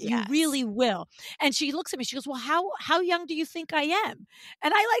out. Yes. You really will. And she looks at me, she goes, well, how young do you think I am?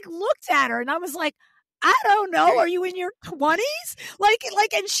 And I like looked at her and I was like, I don't know. Are you in your 20s? Like,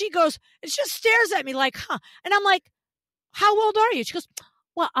 and she goes, and she just stares at me like, huh. And I'm like, how old are you? She goes,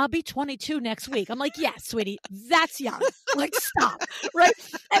 well, I'll be 22 next week. I'm like, yeah, sweetie, that's young. Like, stop. Right.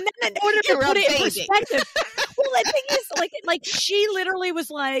 And then in order to put it in perspective, well, the thing is, like she literally was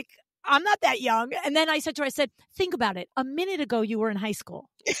like, I'm not that young. And then I said to her, I said, think about it. A minute ago, you were in high school.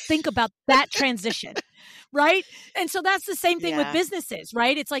 Think about that transition. Right. And so that's the same thing with businesses,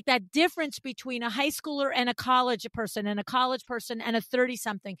 right? It's like that difference between a high schooler and a college person and a college person and a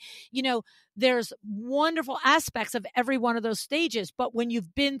 30-something. You know, there's wonderful aspects of every one of those stages. But when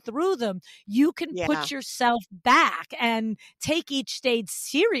you've been through them, you can put yourself back and take each stage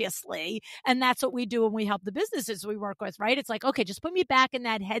seriously. And that's what we do when we help the businesses we work with, right? It's like, okay, just put me back in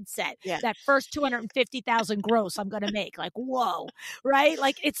that headset, that first 250,000 gross I'm going to make. Like, whoa, right?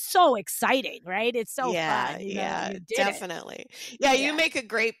 Like, it's so exciting, right? It's so fun. Yeah, definitely. Yeah, you make a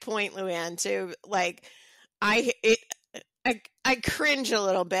great point, Luann, too. Like, I cringe a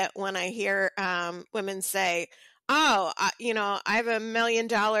little bit when I hear women say, oh, I have $1 million,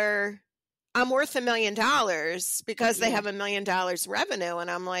 I'm worth $1 million because they have $1 million revenue.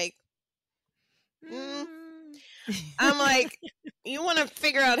 And I'm like, you want to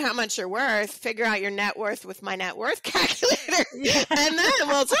figure out how much you're worth, figure out your net worth with my net worth calculator, and then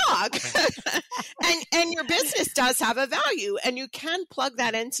we'll talk. and your business does have a value, and you can plug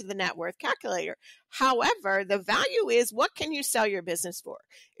that into the net worth calculator. However, the value is, what can you sell your business for?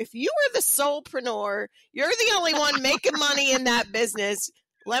 If you are the solopreneur, you're the only one making money in that business,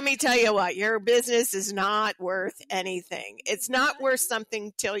 let me tell you what, your business is not worth anything. It's not worth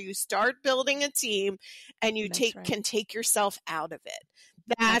something till you start building a team and you can take yourself out of it.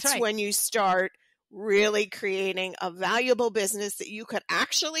 That's when you start really creating a valuable business that you could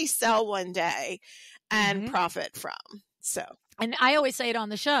actually sell one day and profit from. So, and I always say it on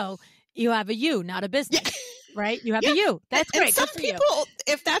the show, you have a you, not a business, right? You have a you. That's great. And some people,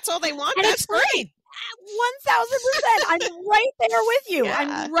 if that's all they want, that's great. 1,000%. I'm right there with you.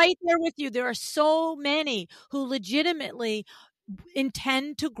 I'm right there with you. There are so many who legitimately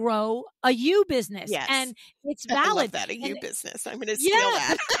intend to grow a you business. Yes. And it's valid. I love that, a you business. I'm going to steal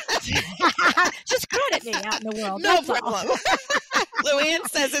that. Just credit me out in the world. No problem. Luann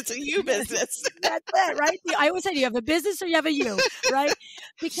says it's a you business. That's it, right? I always say, do you have a business or you have a you, right?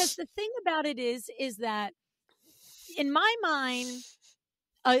 Because the thing about it is that in my mind,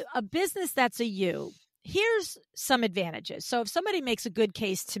 a business that's a you, here's some advantages. So if somebody makes a good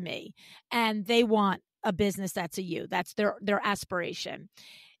case to me and they want a business that's a you, that's their aspiration.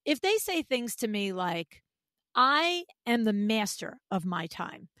 If they say things to me like, I am the master of my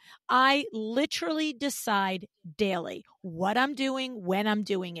time. I literally decide daily what I'm doing, when I'm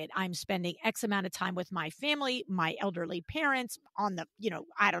doing it. I'm spending X amount of time with my family, my elderly parents, on the,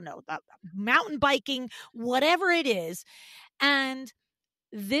 I don't know, the mountain biking, whatever it is. And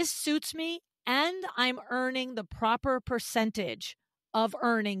this suits me, and I'm earning the proper percentage of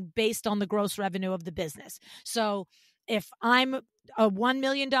earning based on the gross revenue of the business. So if I'm a $1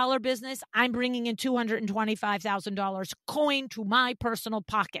 million business, I'm bringing in $225,000 coin to my personal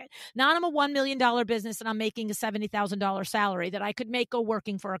pocket. Not I'm a $1 million business and I'm making a $70,000 salary that I could make go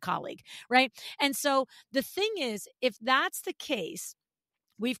working for a colleague, right? And so the thing is, if that's the case,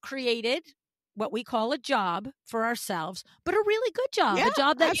 we've created what we call a job for ourselves, but a really good job, Yeah, a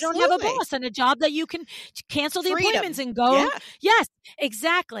job that absolutely. you don't have a boss, and a job that you can cancel the Freedom. appointments and go. Yeah. Yes,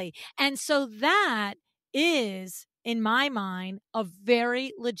 exactly. And so that is, in my mind, a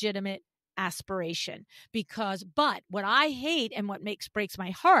very legitimate aspiration, but what I hate and what breaks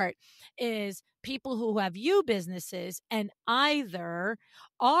my heart is people who have businesses and either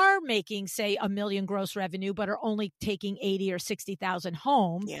are making, say, $1 million gross revenue, but are only taking 80 or 60,000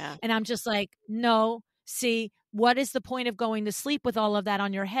 home. Yeah. And I'm just like, no, see, what is the point of going to sleep with all of that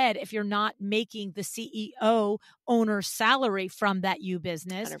on your head if you're not making the CEO owner salary from that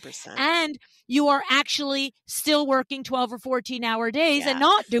business? 100%. And you are actually still working 12 or 14-hour days and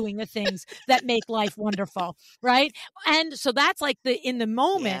not doing the things that make life wonderful, right? And so that's like in the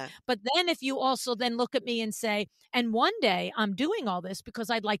moment. Yeah. But then if you also then look at me and say, and one day I'm doing all this because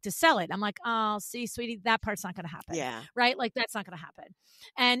I'd like to sell it. I'm like, oh, see, sweetie, that part's not going to happen. Yeah. Right? Like that's not going to happen.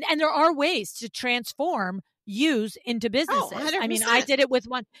 And there are ways to transform use into businesses. Oh, I mean, I did it with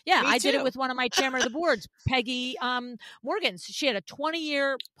one. Yeah, Me did it too. with one of my chairman of the boards, Peggy Morgans. She had a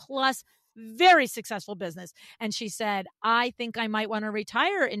 20-year plus very successful business. And she said, I think I might want to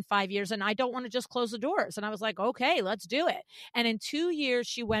retire in 5 years and I don't want to just close the doors. And I was like, okay, let's do it. And in 2 years,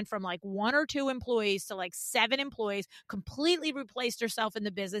 she went from like 1 or 2 employees to like 7 employees, completely replaced herself in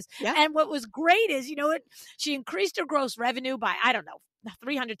the business. Yeah. And what was great is, she increased her gross revenue by, I don't know,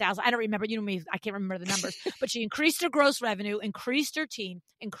 300,000. I don't remember. You know me, I can't remember the numbers, but she increased her gross revenue, increased her team,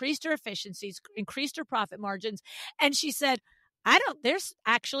 increased her efficiencies, increased her profit margins. And she said, there's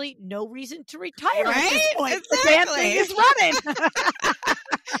actually no reason to retire at this point. Exactly. The damn thing is running.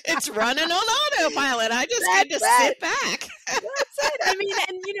 It's running on autopilot. I just had to sit back. That's it. I mean,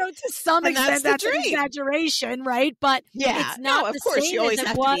 and to some extent, that's an exaggeration, right? But it's not of the course, same you always as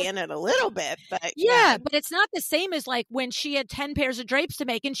have to be in it a little bit, but but it's not the same as like when she had 10 pairs of drapes to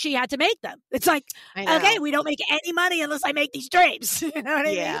make and she had to make them. It's like, okay, we don't make any money unless I make these drapes. You know what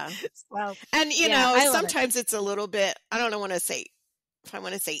I mean? So, and sometimes it's a little bit, I don't want to say, if I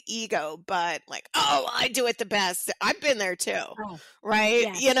want to say ego, but like, oh, I do it the best. I've been there too, right?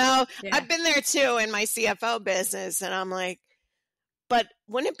 Yes. I've been there too in my CFO business. And I'm like, but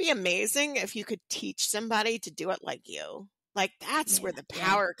wouldn't it be amazing if you could teach somebody to do it like you? Like, that's where the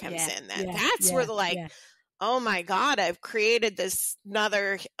power comes in. That's where oh my God, I've created this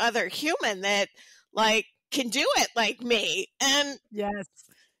other human that like can do it like me. And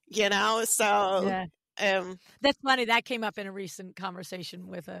so that's funny. That came up in a recent conversation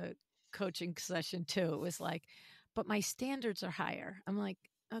with a coaching session too. It was like, but my standards are higher. I'm like,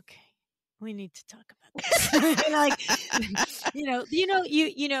 okay, we need to talk about this. Like,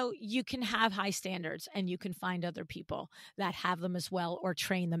 you can have high standards and you can find other people that have them as well or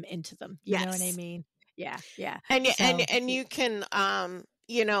train them into them. You know what I mean? Yeah. Yeah. And you can,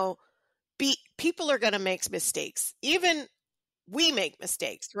 people are going to make mistakes. Even we make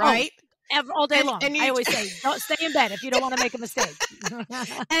mistakes, right? All day long. And I always say, don't stay in bed if you don't want to make a mistake.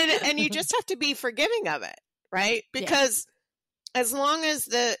 and you just have to be forgiving of it, right? Because as long as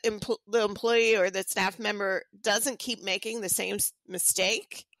the employee or the staff member doesn't keep making the same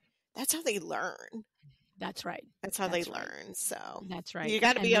mistake, that's how they learn. That's right. That's how they learn. So that's right. You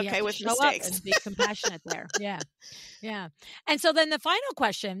got to be okay with mistakes and be compassionate there. Yeah. And so then the final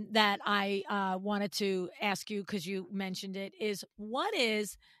question that I wanted to ask you, because you mentioned it, is what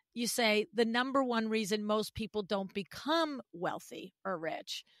is, you say, the number one reason most people don't become wealthy or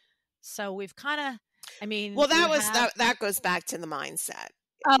rich? So we've kind of, that goes back to the mindset.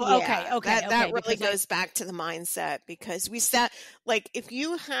 Oh, okay. That really goes back to the mindset, because we set, like, if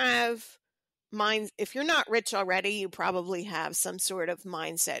you have if you're not rich already, you probably have some sort of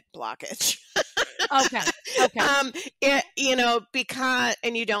mindset blockage. Okay. Because,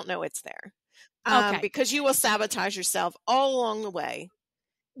 and you don't know it's there. Because you will sabotage yourself all along the way.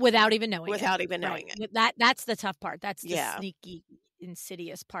 Without even knowing it. That's the tough part. That's the sneaky,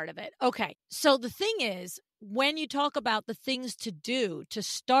 insidious part of it. Okay. So the thing is, when you talk about the things to do to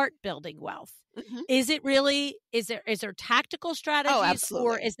start building wealth, is there tactical strategies,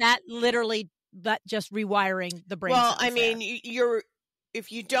 or is that literally just rewiring the brain? Well, I mean,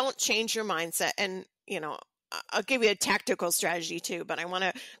 if you don't change your mindset, and I'll give you a tactical strategy too, but I want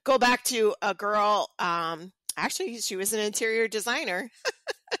to go back to a girl. Actually, she was an interior designer.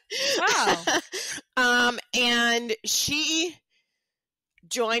 Wow. And she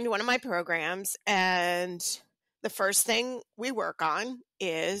joined one of my programs, and the first thing we work on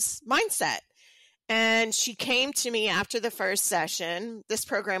is mindset. And she came to me after the first session. This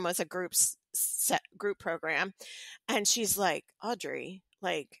program was a group program. And she's like, Audrey,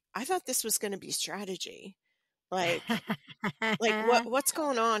 like, I thought this was going to be strategy. Like what's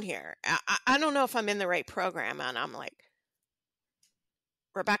going on here? I don't know if I'm in the right program. And I'm like,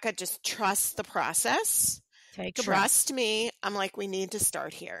 Rebecca, just trust the process. Trust me. I'm like, we need to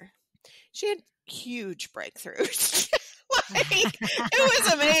start here. She had huge breakthroughs. It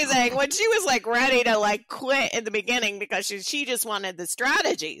was amazing when she was like ready to like quit in the beginning because she just wanted the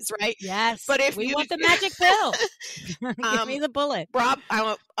strategies, right? Yes. But if we want the magic pill, give me the bullet. Bob,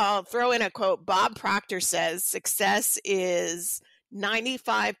 I'll throw in a quote. Bob Proctor says success is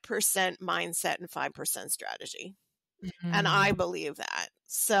 95% mindset and 5% strategy. And I believe that.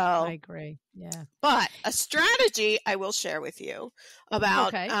 So I agree. Yeah. But a strategy I will share with you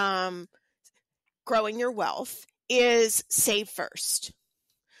about growing your wealth is save first.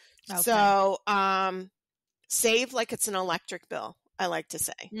 Okay. So save like it's an electric bill, I like to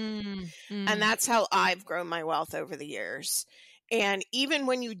say. And that's how I've grown my wealth over the years. And even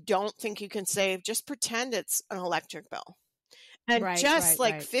when you don't think you can save, just pretend it's an electric bill. And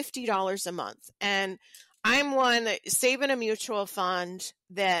 $50 a month. And I'm one that save in a mutual fund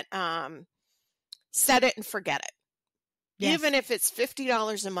that set it and forget it. Yes. Even if it's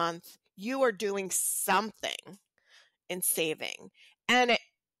 $50 a month, you are doing something in saving. And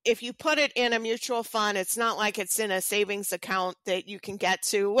if you put it in a mutual fund, it's not like it's in a savings account that you can get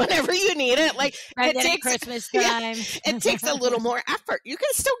to whenever you need it. Like it takes Christmas time. It takes a little more effort. You can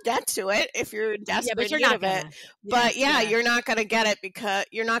still get to it if you're in desperate need of it. But you're not going to get it because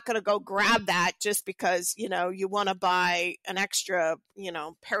you're not going to go grab that just because, you want to buy an extra,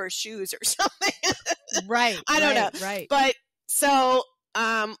 pair of shoes or something. Right. I don't know. Right. But so,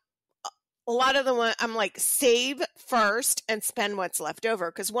 a lot of them, I'm like, save first and spend what's left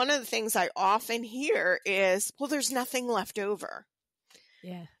over. Because one of the things I often hear is, well, there's nothing left over.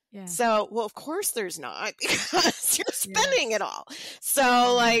 Yeah. Yeah. So, well, of course there's not because you're spending it all.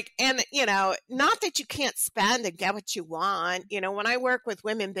 So like, and not that you can't spend and get what you want. When I work with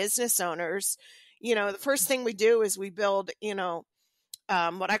women business owners, the first thing we do is we build,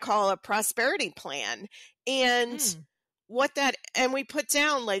 what I call a prosperity plan. And and we put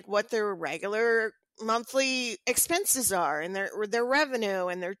down like what their regular monthly expenses are and their revenue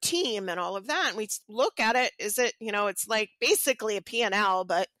and their team and all of that. And we look at it, it's like basically a P&L,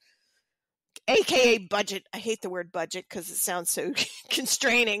 but AKA budget. I hate the word budget because it sounds so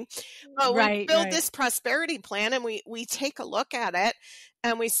constraining, but we build this prosperity plan and we take a look at it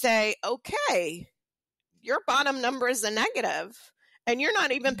and we say, okay, your bottom number is a negative and you're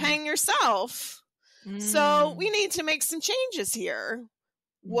not even paying yourself. So we need to make some changes here.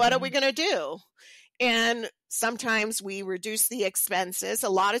 What are we going to do? And sometimes we reduce the expenses. A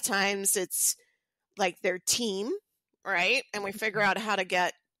lot of times it's like their team, right? And we figure out how to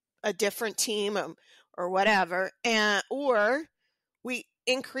get a different team or whatever. Or we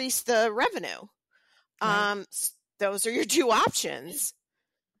increase the revenue. Right. Those are your two options.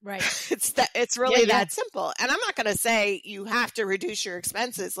 Right. It's really that simple. And I'm not going to say you have to reduce your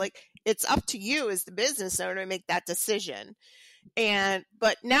expenses. Like, it's up to you as the business owner to make that decision.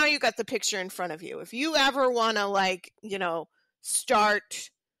 But now you got the picture in front of you. If you ever want to start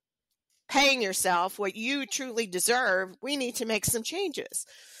paying yourself what you truly deserve, we need to make some changes.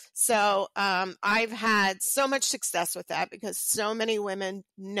 So I've had so much success with that because so many women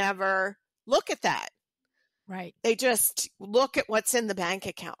never look at that. Right. They just look at what's in the bank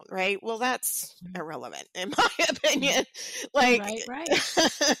account, right? Well, that's irrelevant in my opinion. Like,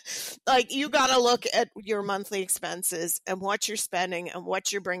 like you got to look at your monthly expenses and what you're spending and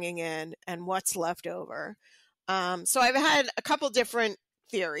what you're bringing in and what's left over. So I've had a couple different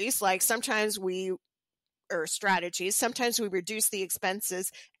theories, like strategies. Sometimes we reduce the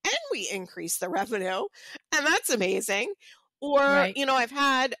expenses and we increase the revenue, and that's amazing. Or, I've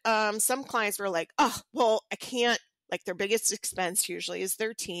had some clients were like, oh, well, I can't, like their biggest expense usually is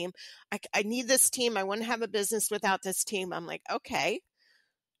their team. I need this team. I wouldn't have a business without this team. I'm like, okay,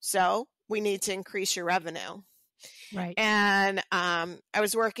 so we need to increase your revenue. Right. And I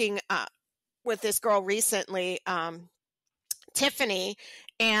was working with this girl recently, Tiffany.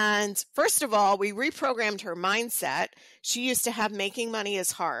 And first of all, we reprogrammed her mindset. She used to have making money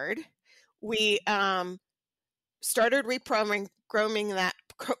is hard. We started reprogramming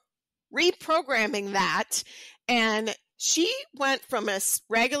that, and she went from a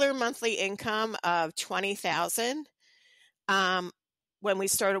regular monthly income of $20,000 when we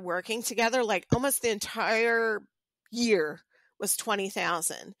started working together. Like almost the entire year was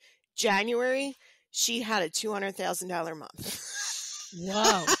 $20,000. January, she had a $200,000 month.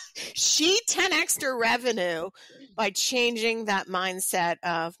 Whoa. She 10x'd her revenue by changing that mindset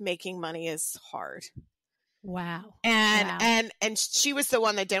of making money is hard. Wow. And she was the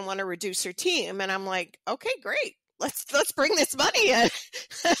one that didn't want to reduce her team. And I'm like, okay, great. Let's bring this money in.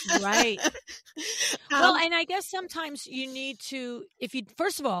 Right. Well, and I guess sometimes you need to,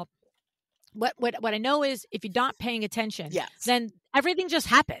 first of all, what I know is if you're not paying attention, yes, then everything just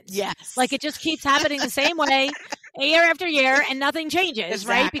happens. Yes. Like it just keeps happening the same way year after year and nothing changes,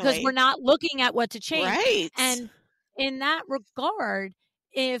 exactly. right? Because we're not looking at what to change. Right. And in that regard,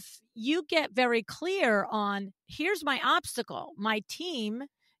 if you get very clear on, here's my obstacle, my team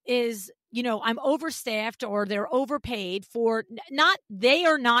is, I'm overstaffed or they're overpaid for they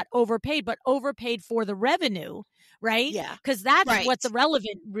are not overpaid, but overpaid for the revenue, right? Yeah. Because that's right. what the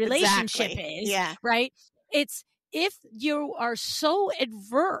relevant relationship is, yeah. right? It's if you are so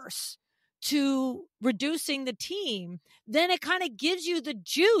adverse to reducing the team, then it kind of gives you the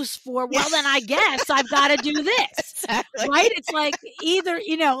juice for, well, then I guess I've got to do this. Exactly. Right? It's like either,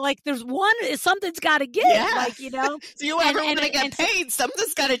 like there's one, something's got to give. Yeah. Like, if you ever want to get paid,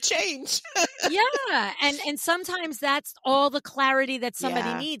 something's got to change. Yeah. And sometimes that's all the clarity that somebody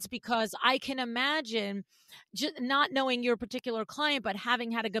Yeah. needs, because I can imagine just not knowing your particular client, but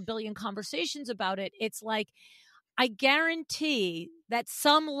having had a gabillion conversations about it. It's like, I guarantee that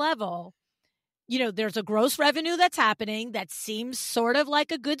some level, there's a gross revenue that's happening that seems sort of like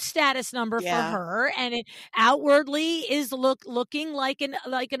a good status number for her, and it outwardly is looking like an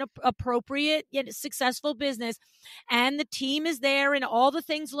appropriate yet successful business, and the team is there, and all the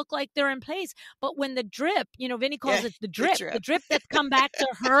things look like they're in place. But when the drip, Vinny calls it the drip that's come back to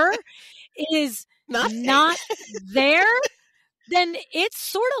her is not there. Then it's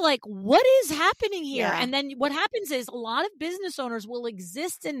sort of like, what is happening here? Yeah. And then what happens is a lot of business owners will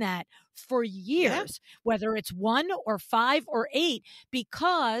exist in that for years, whether it's 1 or 5 or 8,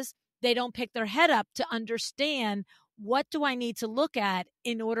 because they don't pick their head up to understand, what do I need to look at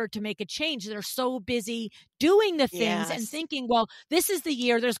in order to make a change? They're so busy doing the things and thinking, well, this is the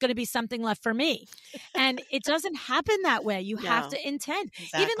year there's going to be something left for me. And it doesn't happen that way. You have to intend.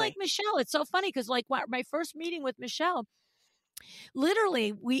 Exactly. Even like Michelle, it's so funny because like my first meeting with Michelle,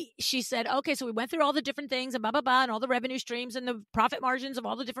 literally, she said, okay, so we went through all the different things and blah, blah, blah, and all the revenue streams and the profit margins of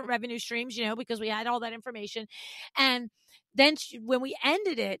all the different revenue streams, because we had all that information. And then when we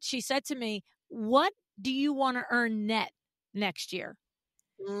ended it, she said to me, what do you want to earn net next year?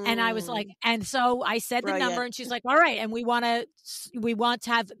 And I was like, and so I said the number, and she's like, all right. And we want to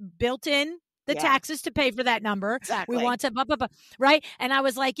have built in the taxes to pay for that number. Exactly. We want to, blah, blah, blah, right? And I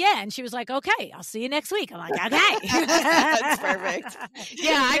was like, yeah. And she was like, okay, I'll see you next week. I'm like, okay. That's perfect.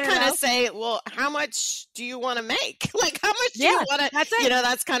 Yeah, I kind of say, well, how much do you want to make? Like, how much do you want to, that's it.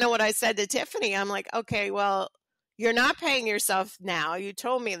 That's kind of what I said to Tiffany. I'm like, okay, well, you're not paying yourself now. You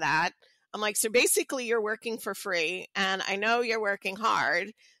told me that. I'm like, so basically you're working for free. And I know you're working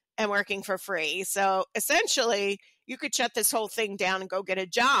hard and working for free. So essentially you could shut this whole thing down and go get a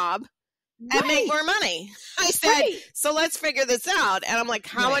job and make more money. I said, so let's figure this out. And I'm like,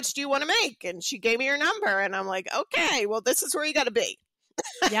 how much do you want to make? And she gave me her number. And I'm like, okay, well, this is where you got to be.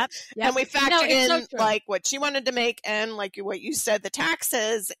 Yep. And we factored in like what she wanted to make and like what you said, the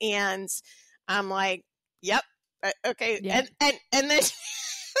taxes. And I'm like, yep. Okay. Yep. And then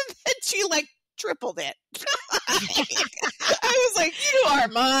she like tripled it. I was like, you are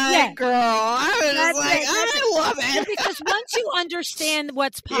my girl. I was like, I love it. Because once you understand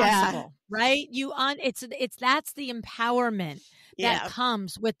what's possible, right? That's the empowerment that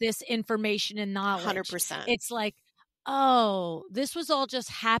comes with this information and knowledge. 100%. It's like, oh, this was all just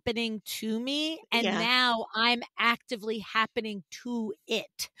happening to me, and now I'm actively happening to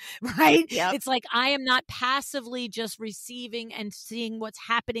it, right? Yep. It's like I am not passively just receiving and seeing what's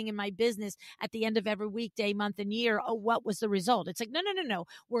happening in my business at the end of every weekday, month, and year. Oh, what was the result? It's like, no.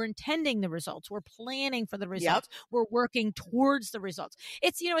 We're intending the results. We're planning for the results. Yep. We're working towards the results.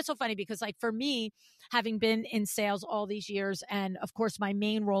 It's, it's so funny because like for me, having been in sales all these years, and of course my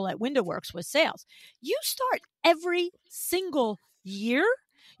main role at WindowWorks was sales, you start every single year,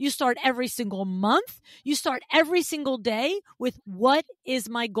 you start every single month, you start every single day with what is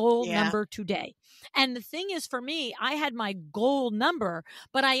my goal number today. And the thing is, for me, I had my goal number,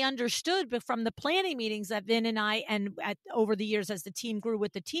 but I understood from the planning meetings that Vin and I, and over the years as the team grew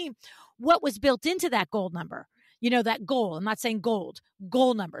with the team, what was built into that goal number. That goal, I'm not saying goal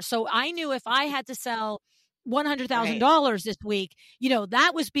number. So I knew if I had to sell $100,000 this week,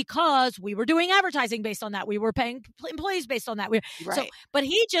 that was because we were doing advertising based on that. We were paying employees based on that. So, but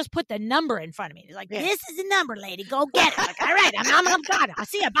he just put the number in front of me. He's like, this is the number, lady. Go get it. Like, all right, I'm God. I'll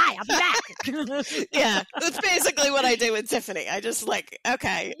see you. Bye. I'll be back. Yeah. That's basically what I do with Tiffany. I just like,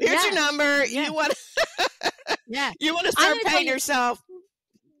 okay, here's your number. Yeah. You want to start paying yourself.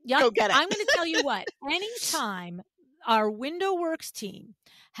 Yep. Go get it. I'm going to tell you what, anytime our Window Works team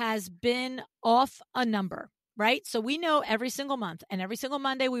has been off a number, right? So we know every single month and every single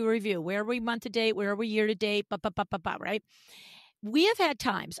Monday we review where are we month to date, where are we year to date, right? We have had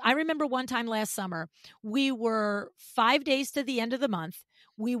times. I remember one time last summer, we were 5 days to the end of the month.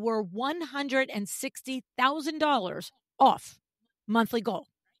 We were $160,000 off monthly goal,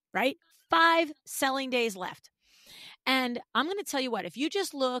 right? 5 selling days left. And I'm going to tell you what, if you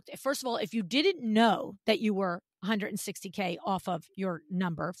just looked, first of all, if you didn't know that you were 160K off of your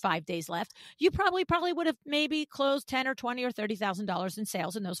number, 5 days left, you probably would have maybe closed 10 or 20 or $30,000 in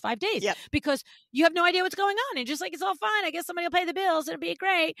sales in those 5 days because you have no idea what's going on. And just like, it's all fine. I guess somebody will pay the bills. It'll be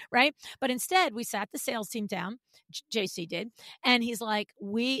great. Right. But instead we sat the sales team down, JC did. And he's like,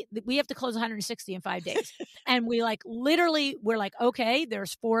 we have to close 160 in 5 days. And we're like, okay,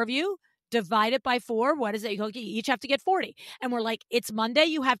 there's 4 of you. Divide it by 4. What is it? You each have to get 40. And we're like, it's Monday.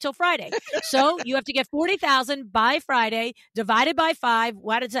 You have till Friday. So you have to get 40,000 by Friday, divided by 5.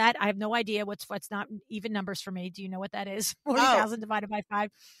 What is that? I have no idea. What's not even numbers for me. Do you know what that is? 40,000 divided by 5.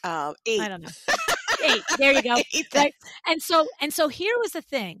 8. I don't know. 8. There you go. Right? And so here was the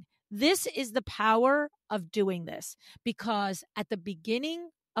thing. This is the power of doing this, because at the beginning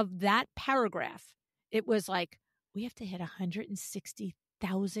of that paragraph, it was like, we have to hit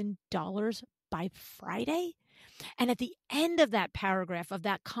 $160,000 by Friday. And at the end of that paragraph of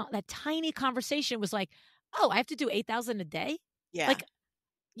that tiny conversation was like, oh, I have to do 8,000 a day. Yeah. Like,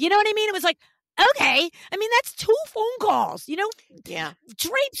 you know what I mean? It was like, okay. I mean, that's 2 phone calls, Yeah.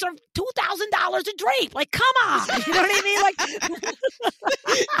 Drapes are $2,000 a drape. Like, come on. You know what I mean? Like,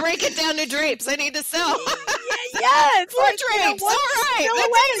 break it down to drapes. I need to sell. Yeah, it's 4 drapes. All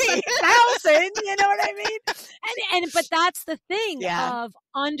right. That's 1,000. You know what I mean? But that's the thing of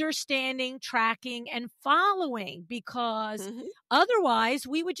understanding, tracking, and following, because otherwise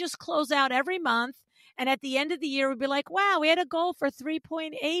we would just close out every month. And at the end of the year, we'd be like, wow, we had a goal for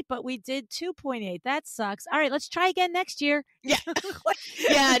 3.8, but we did 2.8. That sucks. All right, let's try again next year. Yeah.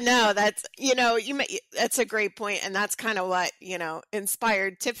 Yeah, no, that's, that's a great point. And that's kind of what,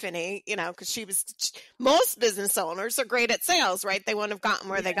 inspired Tiffany, because most business owners are great at sales, right? They wouldn't have gotten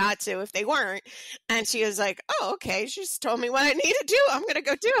where they got to if they weren't. And she was like, oh, okay. She just told me what I need to do. I'm going to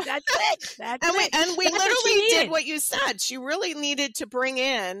go do it. That's it. And we literally did what you said. She really needed to bring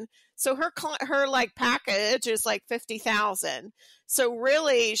in. So her package is like 50,000. So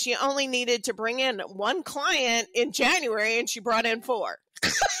really, she only needed to bring in 1 client in January, and she brought in 4.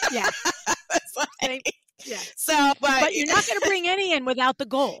 Yeah. Yeah. So, but you're not going to bring any in without the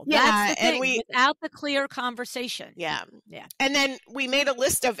goal. Yeah, that's the thing. And without the clear conversation. Yeah. Yeah. And then we made a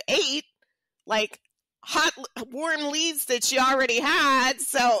list of 8, like, hot warm leads that she already had.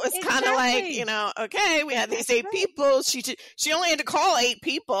 So it's kind of like, okay, we had these 8 people. She only had to call 8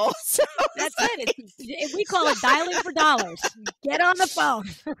 people. So that's it. We call it dialing for dollars. Get on the phone.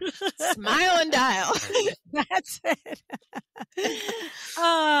 Smile and dial. That's it. Oh,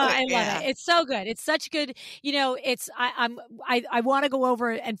 I love it. It's so good. It's such good. I want to go over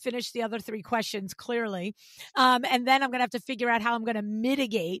and finish the other 3 questions clearly. And then I'm going to have to figure out how I'm going to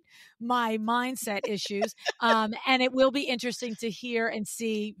mitigate my mindset issues. And it will be interesting to hear and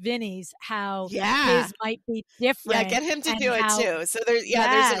see Vinny's, how his might be different. Yeah, get him to do it too. So there's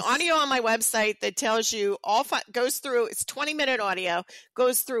an audio on my website that tells you goes through, it's 20-minute audio,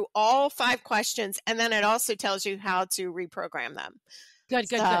 goes through all 5 questions, and then it also tells you how to reprogram them. Good.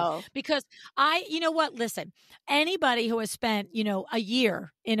 Because listen, anybody who has spent, a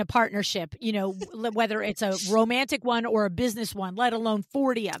year in a partnership, whether it's a romantic one or a business one, let alone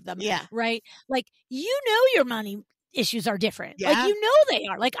 40 of them. Yeah. Right. Like, your money issues are different. Yeah. Like, they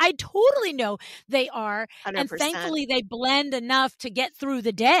are. Like, I totally know they are. 100%. And thankfully they blend enough to get through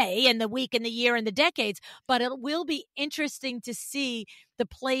the day and the week and the year and the decades. But it will be interesting to see the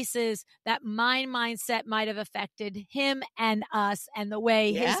places that my mindset might have affected him and us, and the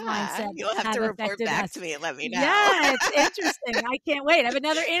way his mindset You'll have to report back to me and let me know. Yeah, it's interesting. I can't wait. I have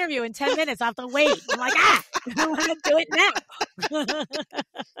another interview in 10 minutes. I have to wait. I'm like, I want to do it now.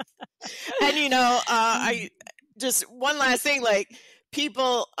 And, I just one last thing, like,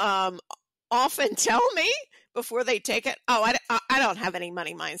 people often tell me before they take it, oh, I don't have any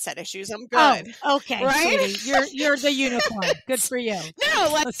money mindset issues. I'm Oh, good. okay, Right? sweetie. You're the unicorn. Good for you. No,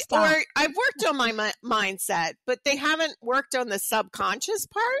 like, Stop. or I've worked on my mindset, but they haven't worked on the subconscious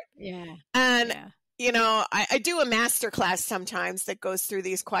part. Yeah. And, Yeah. you know, I do a master class sometimes that goes through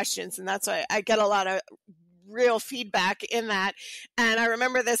these questions, and that's why I get a lot of real feedback in that. And I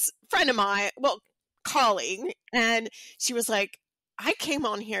remember this friend of mine, colleague, and she was like, I came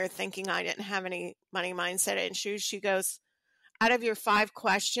on here thinking I didn't have any money mindset issues. She goes, out of your 5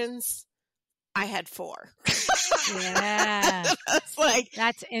 questions, I had 4. Yeah. It's like,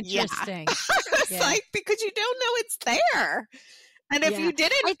 That's interesting. It's like, because you don't know it's there. And if you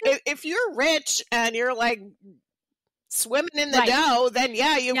didn't, if you're rich and you're like swimming in the dough, then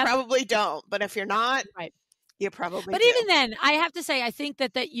you probably don't. But if you're not, you probably But do. even then, I have to say, I think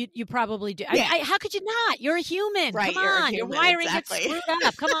that you probably do. Yeah. How could you not? You're a human. Right, Come you're a on, your human, wiring exactly. gets screwed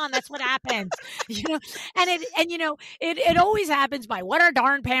up. Come on, that's what happens. You know, it always happens by what our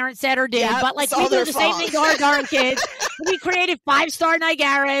darn parents said or did. Yeah, but like it's we all do their the same fault. thing to our darn kids. We created 5-star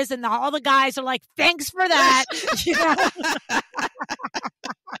Niagaras, and all the guys are like, "Thanks for that." You know?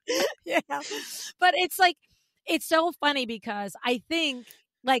 Yeah, but it's like it's so funny because I think,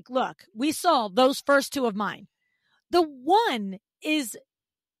 like, look, we saw those first 2 of mine. The one is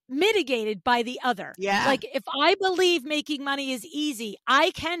mitigated by the other. Yeah. Like if I believe making money is easy,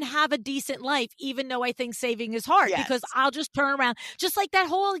 I can have a decent life, even though I think saving is hard, because I'll just turn around, just like that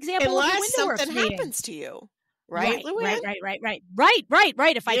whole example of the unless window something meeting. happens to you. Right, Luann?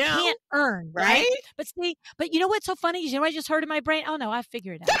 Right. If I can't earn, right? Right? But you know what's so funny? You know what I just heard in my brain? Oh no, I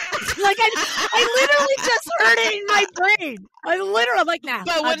figured it out. Like I literally just heard it in my brain. I'm like, nah.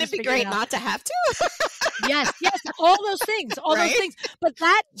 But wouldn't it be great not to have to? Yes, all those things, those things. But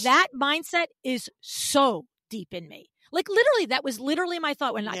that mindset is so deep in me. Like literally, that was literally my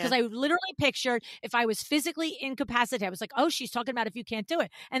thought because I literally pictured if I was physically incapacitated, I was like, oh, she's talking about if you can't do it.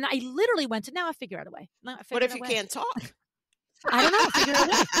 And I literally went to, now I figure out a way. What if you can't talk? I don't know. Figure out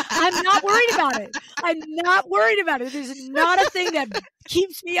a way. I'm not worried about it. I'm not worried about it. It is not a thing that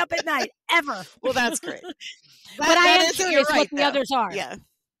keeps me up at night ever. Well, that's great. But I am curious what the others are. Yeah.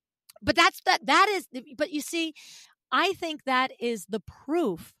 But but you see, I think that is the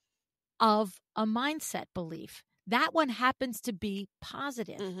proof of a mindset belief. That one happens to be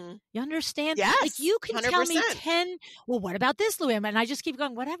positive. Mm-hmm. You understand? Yes. Like you can 100%. Tell me 10, well, what about this, Luann? And I just keep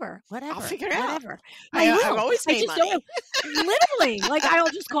going, whatever. I'll figure it out. I've always made money. Literally. Like I'll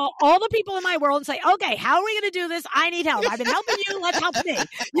just call all the people in my world and say, okay, how are we going to do this? I need help. I've been helping you. Let's help me.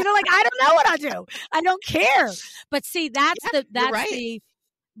 You know, like, I don't know what I do. I don't care. But see, that's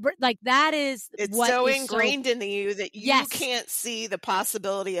like that is it's what so is ingrained in you that you can't see the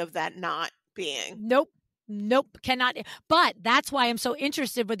possibility of that not being. Nope, cannot. But that's why I'm so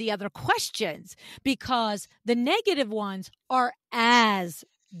interested with the other questions, because the negative ones are as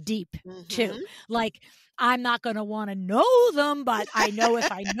deep too. Like I'm not going to want to know them, but I know if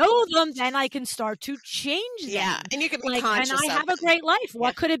I know them, then I can start to change them. Yeah, and you can be conscious. And I have a great life.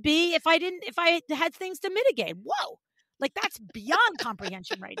 What could it be if I had things to mitigate? Whoa. Like that's beyond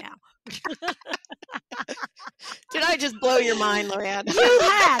comprehension right now. Did I just blow your mind, Lorianne?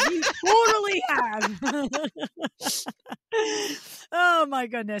 You totally have. Oh my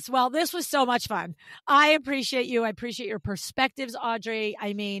goodness. Well, this was so much fun. I appreciate you. I appreciate your perspectives, Audrey.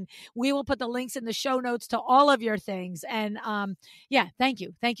 I mean, we will put the links in the show notes to all of your things. And thank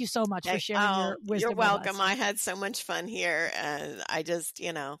you. Thank you so much for sharing your wisdom. You're welcome. I had so much fun here, and I just,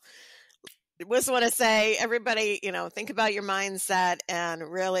 just want to say, everybody, think about your mindset and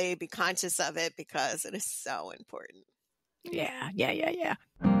really be conscious of it, because it is so important. Yeah.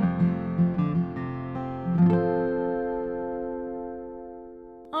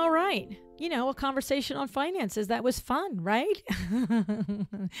 All right. A conversation on finances. That was fun, right?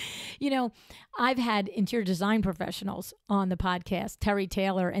 I've had interior design professionals on the podcast, Terry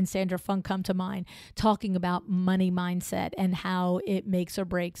Taylor and Sandra Funk come to mind, talking about money mindset and how it makes or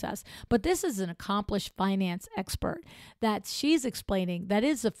breaks us. But this is an accomplished finance expert that she's explaining that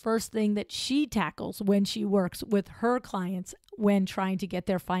is the first thing that she tackles when she works with her clients when trying to get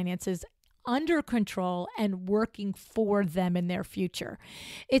their finances under control and working for them in their future.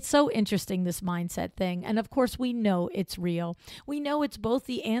 It's so interesting, this mindset thing. And of course, we know it's real. We know it's both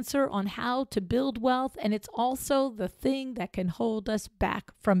the answer on how to build wealth, and it's also the thing that can hold us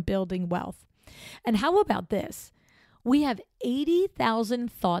back from building wealth. And how about this? We have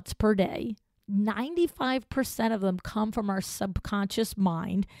 80,000 thoughts per day. 95% of them come from our subconscious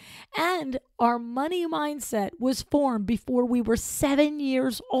mind, and our money mindset was formed before we were 7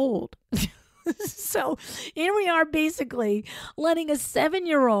 years old. So here we are basically letting a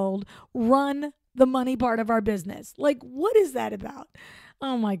 7-year-old run the money part of our business. Like, what is that about?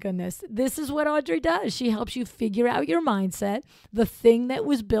 Oh my goodness. This is what Audrey does. She helps you figure out your mindset, the thing that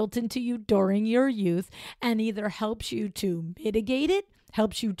was built into you during your youth, and either helps you to mitigate it,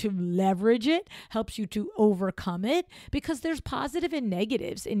 helps you to leverage it, helps you to overcome it, because there's positive and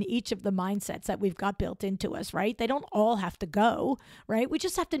negatives in each of the mindsets that we've got built into us, right? They don't all have to go, right? We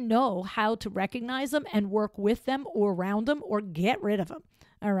just have to know how to recognize them and work with them or around them or get rid of them,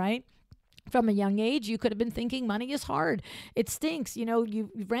 all right? From a young age, you could have been thinking money is hard. It stinks. You know,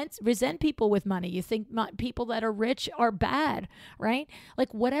 you resent people with money. You think people that are rich are bad, right?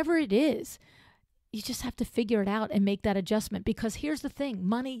 Like whatever it is, you just have to figure it out and make that adjustment, because here's the thing.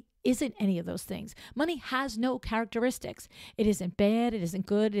 Money isn't any of those things. Money has no characteristics. It isn't bad. It isn't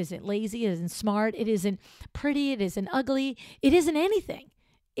good. It isn't lazy. It isn't smart. It isn't pretty. It isn't ugly. It isn't anything.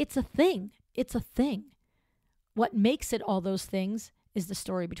 It's a thing. It's a thing. What makes it all those things is the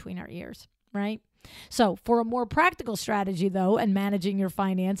story between our ears, right? So for a more practical strategy, though, and managing your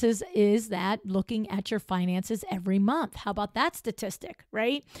finances is that looking at your finances every month. How about that statistic,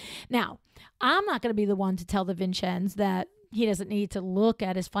 right? Now, I'm not going to be the one to tell the Vincenz that he doesn't need to look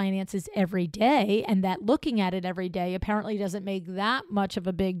at his finances every day, and that looking at it every day apparently doesn't make that much of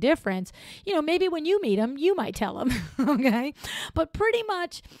a big difference. You know, maybe when you meet him, you might tell him, okay? But pretty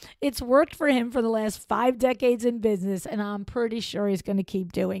much it's worked for him for the last 5 decades in business, and I'm pretty sure he's going to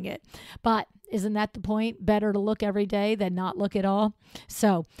keep doing it. But isn't that the point? Better to look every day than not look at all.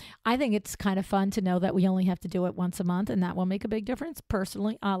 So I think it's kind of fun to know that we only have to do it once a month, and that will make a big difference.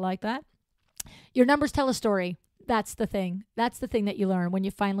 Personally, I like that. Your numbers tell a story. That's the thing. That's the thing that you learn when you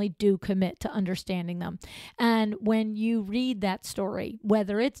finally do commit to understanding them. And when you read that story,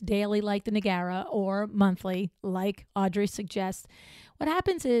 whether it's daily like the Niagara or monthly like Audrey suggests, what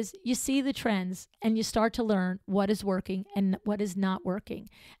happens is you see the trends and you start to learn what is working and what is not working.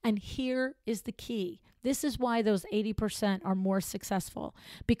 And here is the key. This is why those 80% are more successful,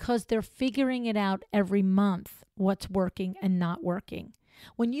 because they're figuring it out every month, what's working and not working.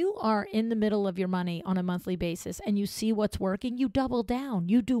 When you are in the middle of your money on a monthly basis and you see what's working, you double down,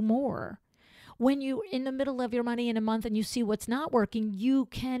 you do more. When you're in the middle of your money in a month and you see what's not working, you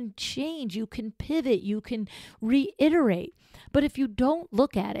can change, you can pivot, you can reiterate. But if you don't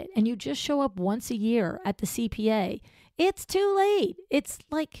look at it and you just show up once a year at the CPA, it's too late. It's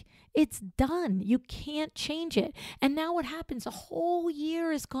like, it's done. You can't change it. And now what happens? A whole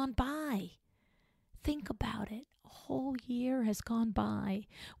year has gone by. Think about it. Whole year has gone by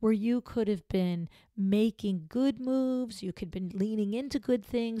where you could have been making good moves. You could have been leaning into good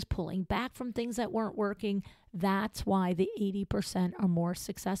things, pulling back from things that weren't working. That's why the 80% are more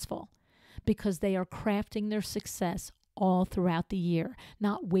successful, because they are crafting their success all throughout the year,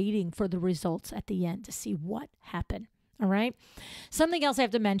 not waiting for the results at the end to see what happened. All right. Something else I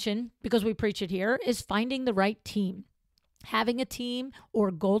have to mention, because we preach it here, is finding the right team. Having a team, or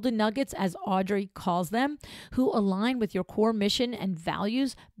golden nuggets as Audrey calls them, who align with your core mission and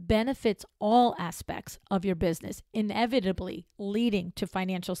values benefits all aspects of your business, inevitably leading to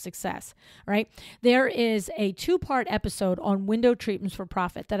financial success, right? There is a 2-part episode on window treatments for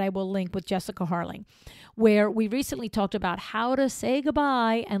profit that I will link with Jessica Harling, where we recently talked about how to say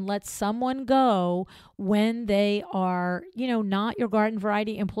goodbye and let someone go when they are, not your garden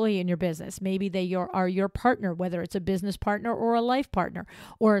variety employee in your business. Maybe they are your partner, whether it's a business partner or a life partner,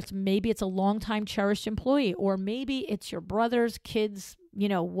 or maybe it's a longtime cherished employee, or maybe it's your brother's kids,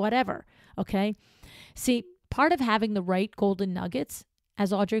 whatever. Okay. See, part of having the right golden nuggets,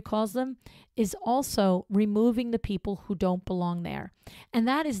 as Audrey calls them, is also removing the people who don't belong there. And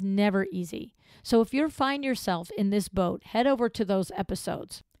that is never easy. So if you find yourself in this boat, head over to those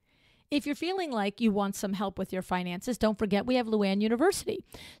episodes. If you're feeling like you want some help with your finances, don't forget we have Luann University.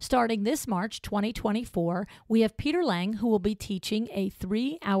 Starting this March 2024, we have Peter Lang, who will be teaching a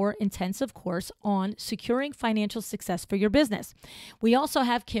 3-hour intensive course on securing financial success for your business. We also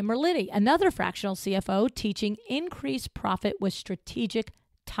have Kim Merlitti, another fractional CFO, teaching increased profit with strategic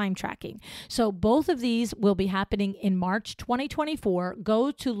time tracking. So both of these will be happening in March 2024.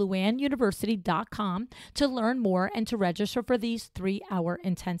 Go to luannuniversity.com to learn more and to register for these 3-hour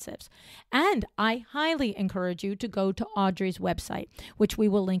intensives. And I highly encourage you to go to Audrey's website, which we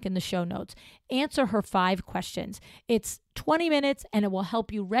will link in the show notes. Answer her 5 questions. It's 20 minutes and it will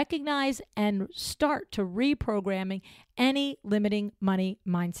help you recognize and start to reprogramming any limiting money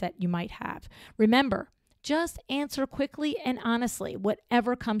mindset you might have. Remember, Just answer quickly and honestly,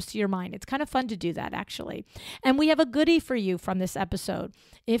 whatever comes to your mind. It's kind of fun to do that, actually. And we have a goodie for you from this episode.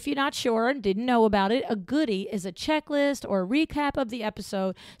 If you're not sure and didn't know about it, a goodie is a checklist or a recap of the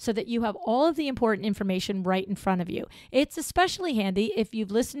episode so that you have all of the important information right in front of you. It's especially handy if you're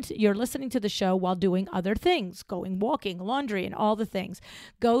listening to the show while doing other things, going walking, laundry, and all the things.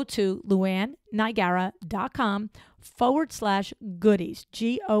 Go to luannniagara.com/goodies, GOODIES.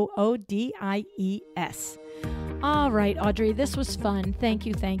 All right, Audrey, this was fun. Thank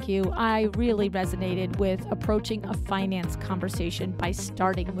you. I really resonated with approaching a finance conversation by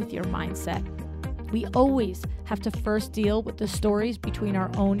starting with your mindset. We always have to first deal with the stories between our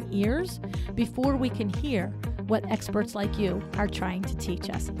own ears before we can hear what experts like you are trying to teach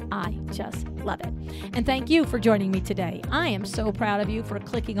us. I just love it. And thank you for joining me today. I am so proud of you for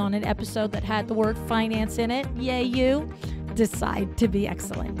clicking on an episode that had the word finance in it. Yay, you. Decide to be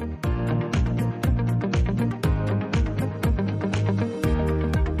excellent.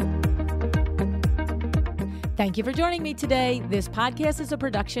 Thank you for joining me today. This podcast is a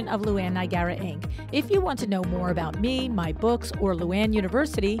production of Luann Niagara, Inc. If you want to know more about me, my books, or Luann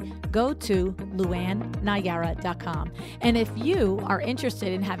University, go to luannniagara.com. And if you are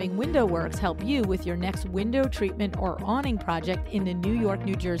interested in having WindowWorks help you with your next window treatment or awning project in the New York,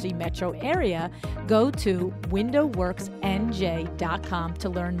 New Jersey metro area, go to windowworksnj.com to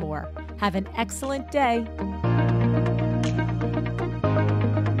learn more. Have an excellent day.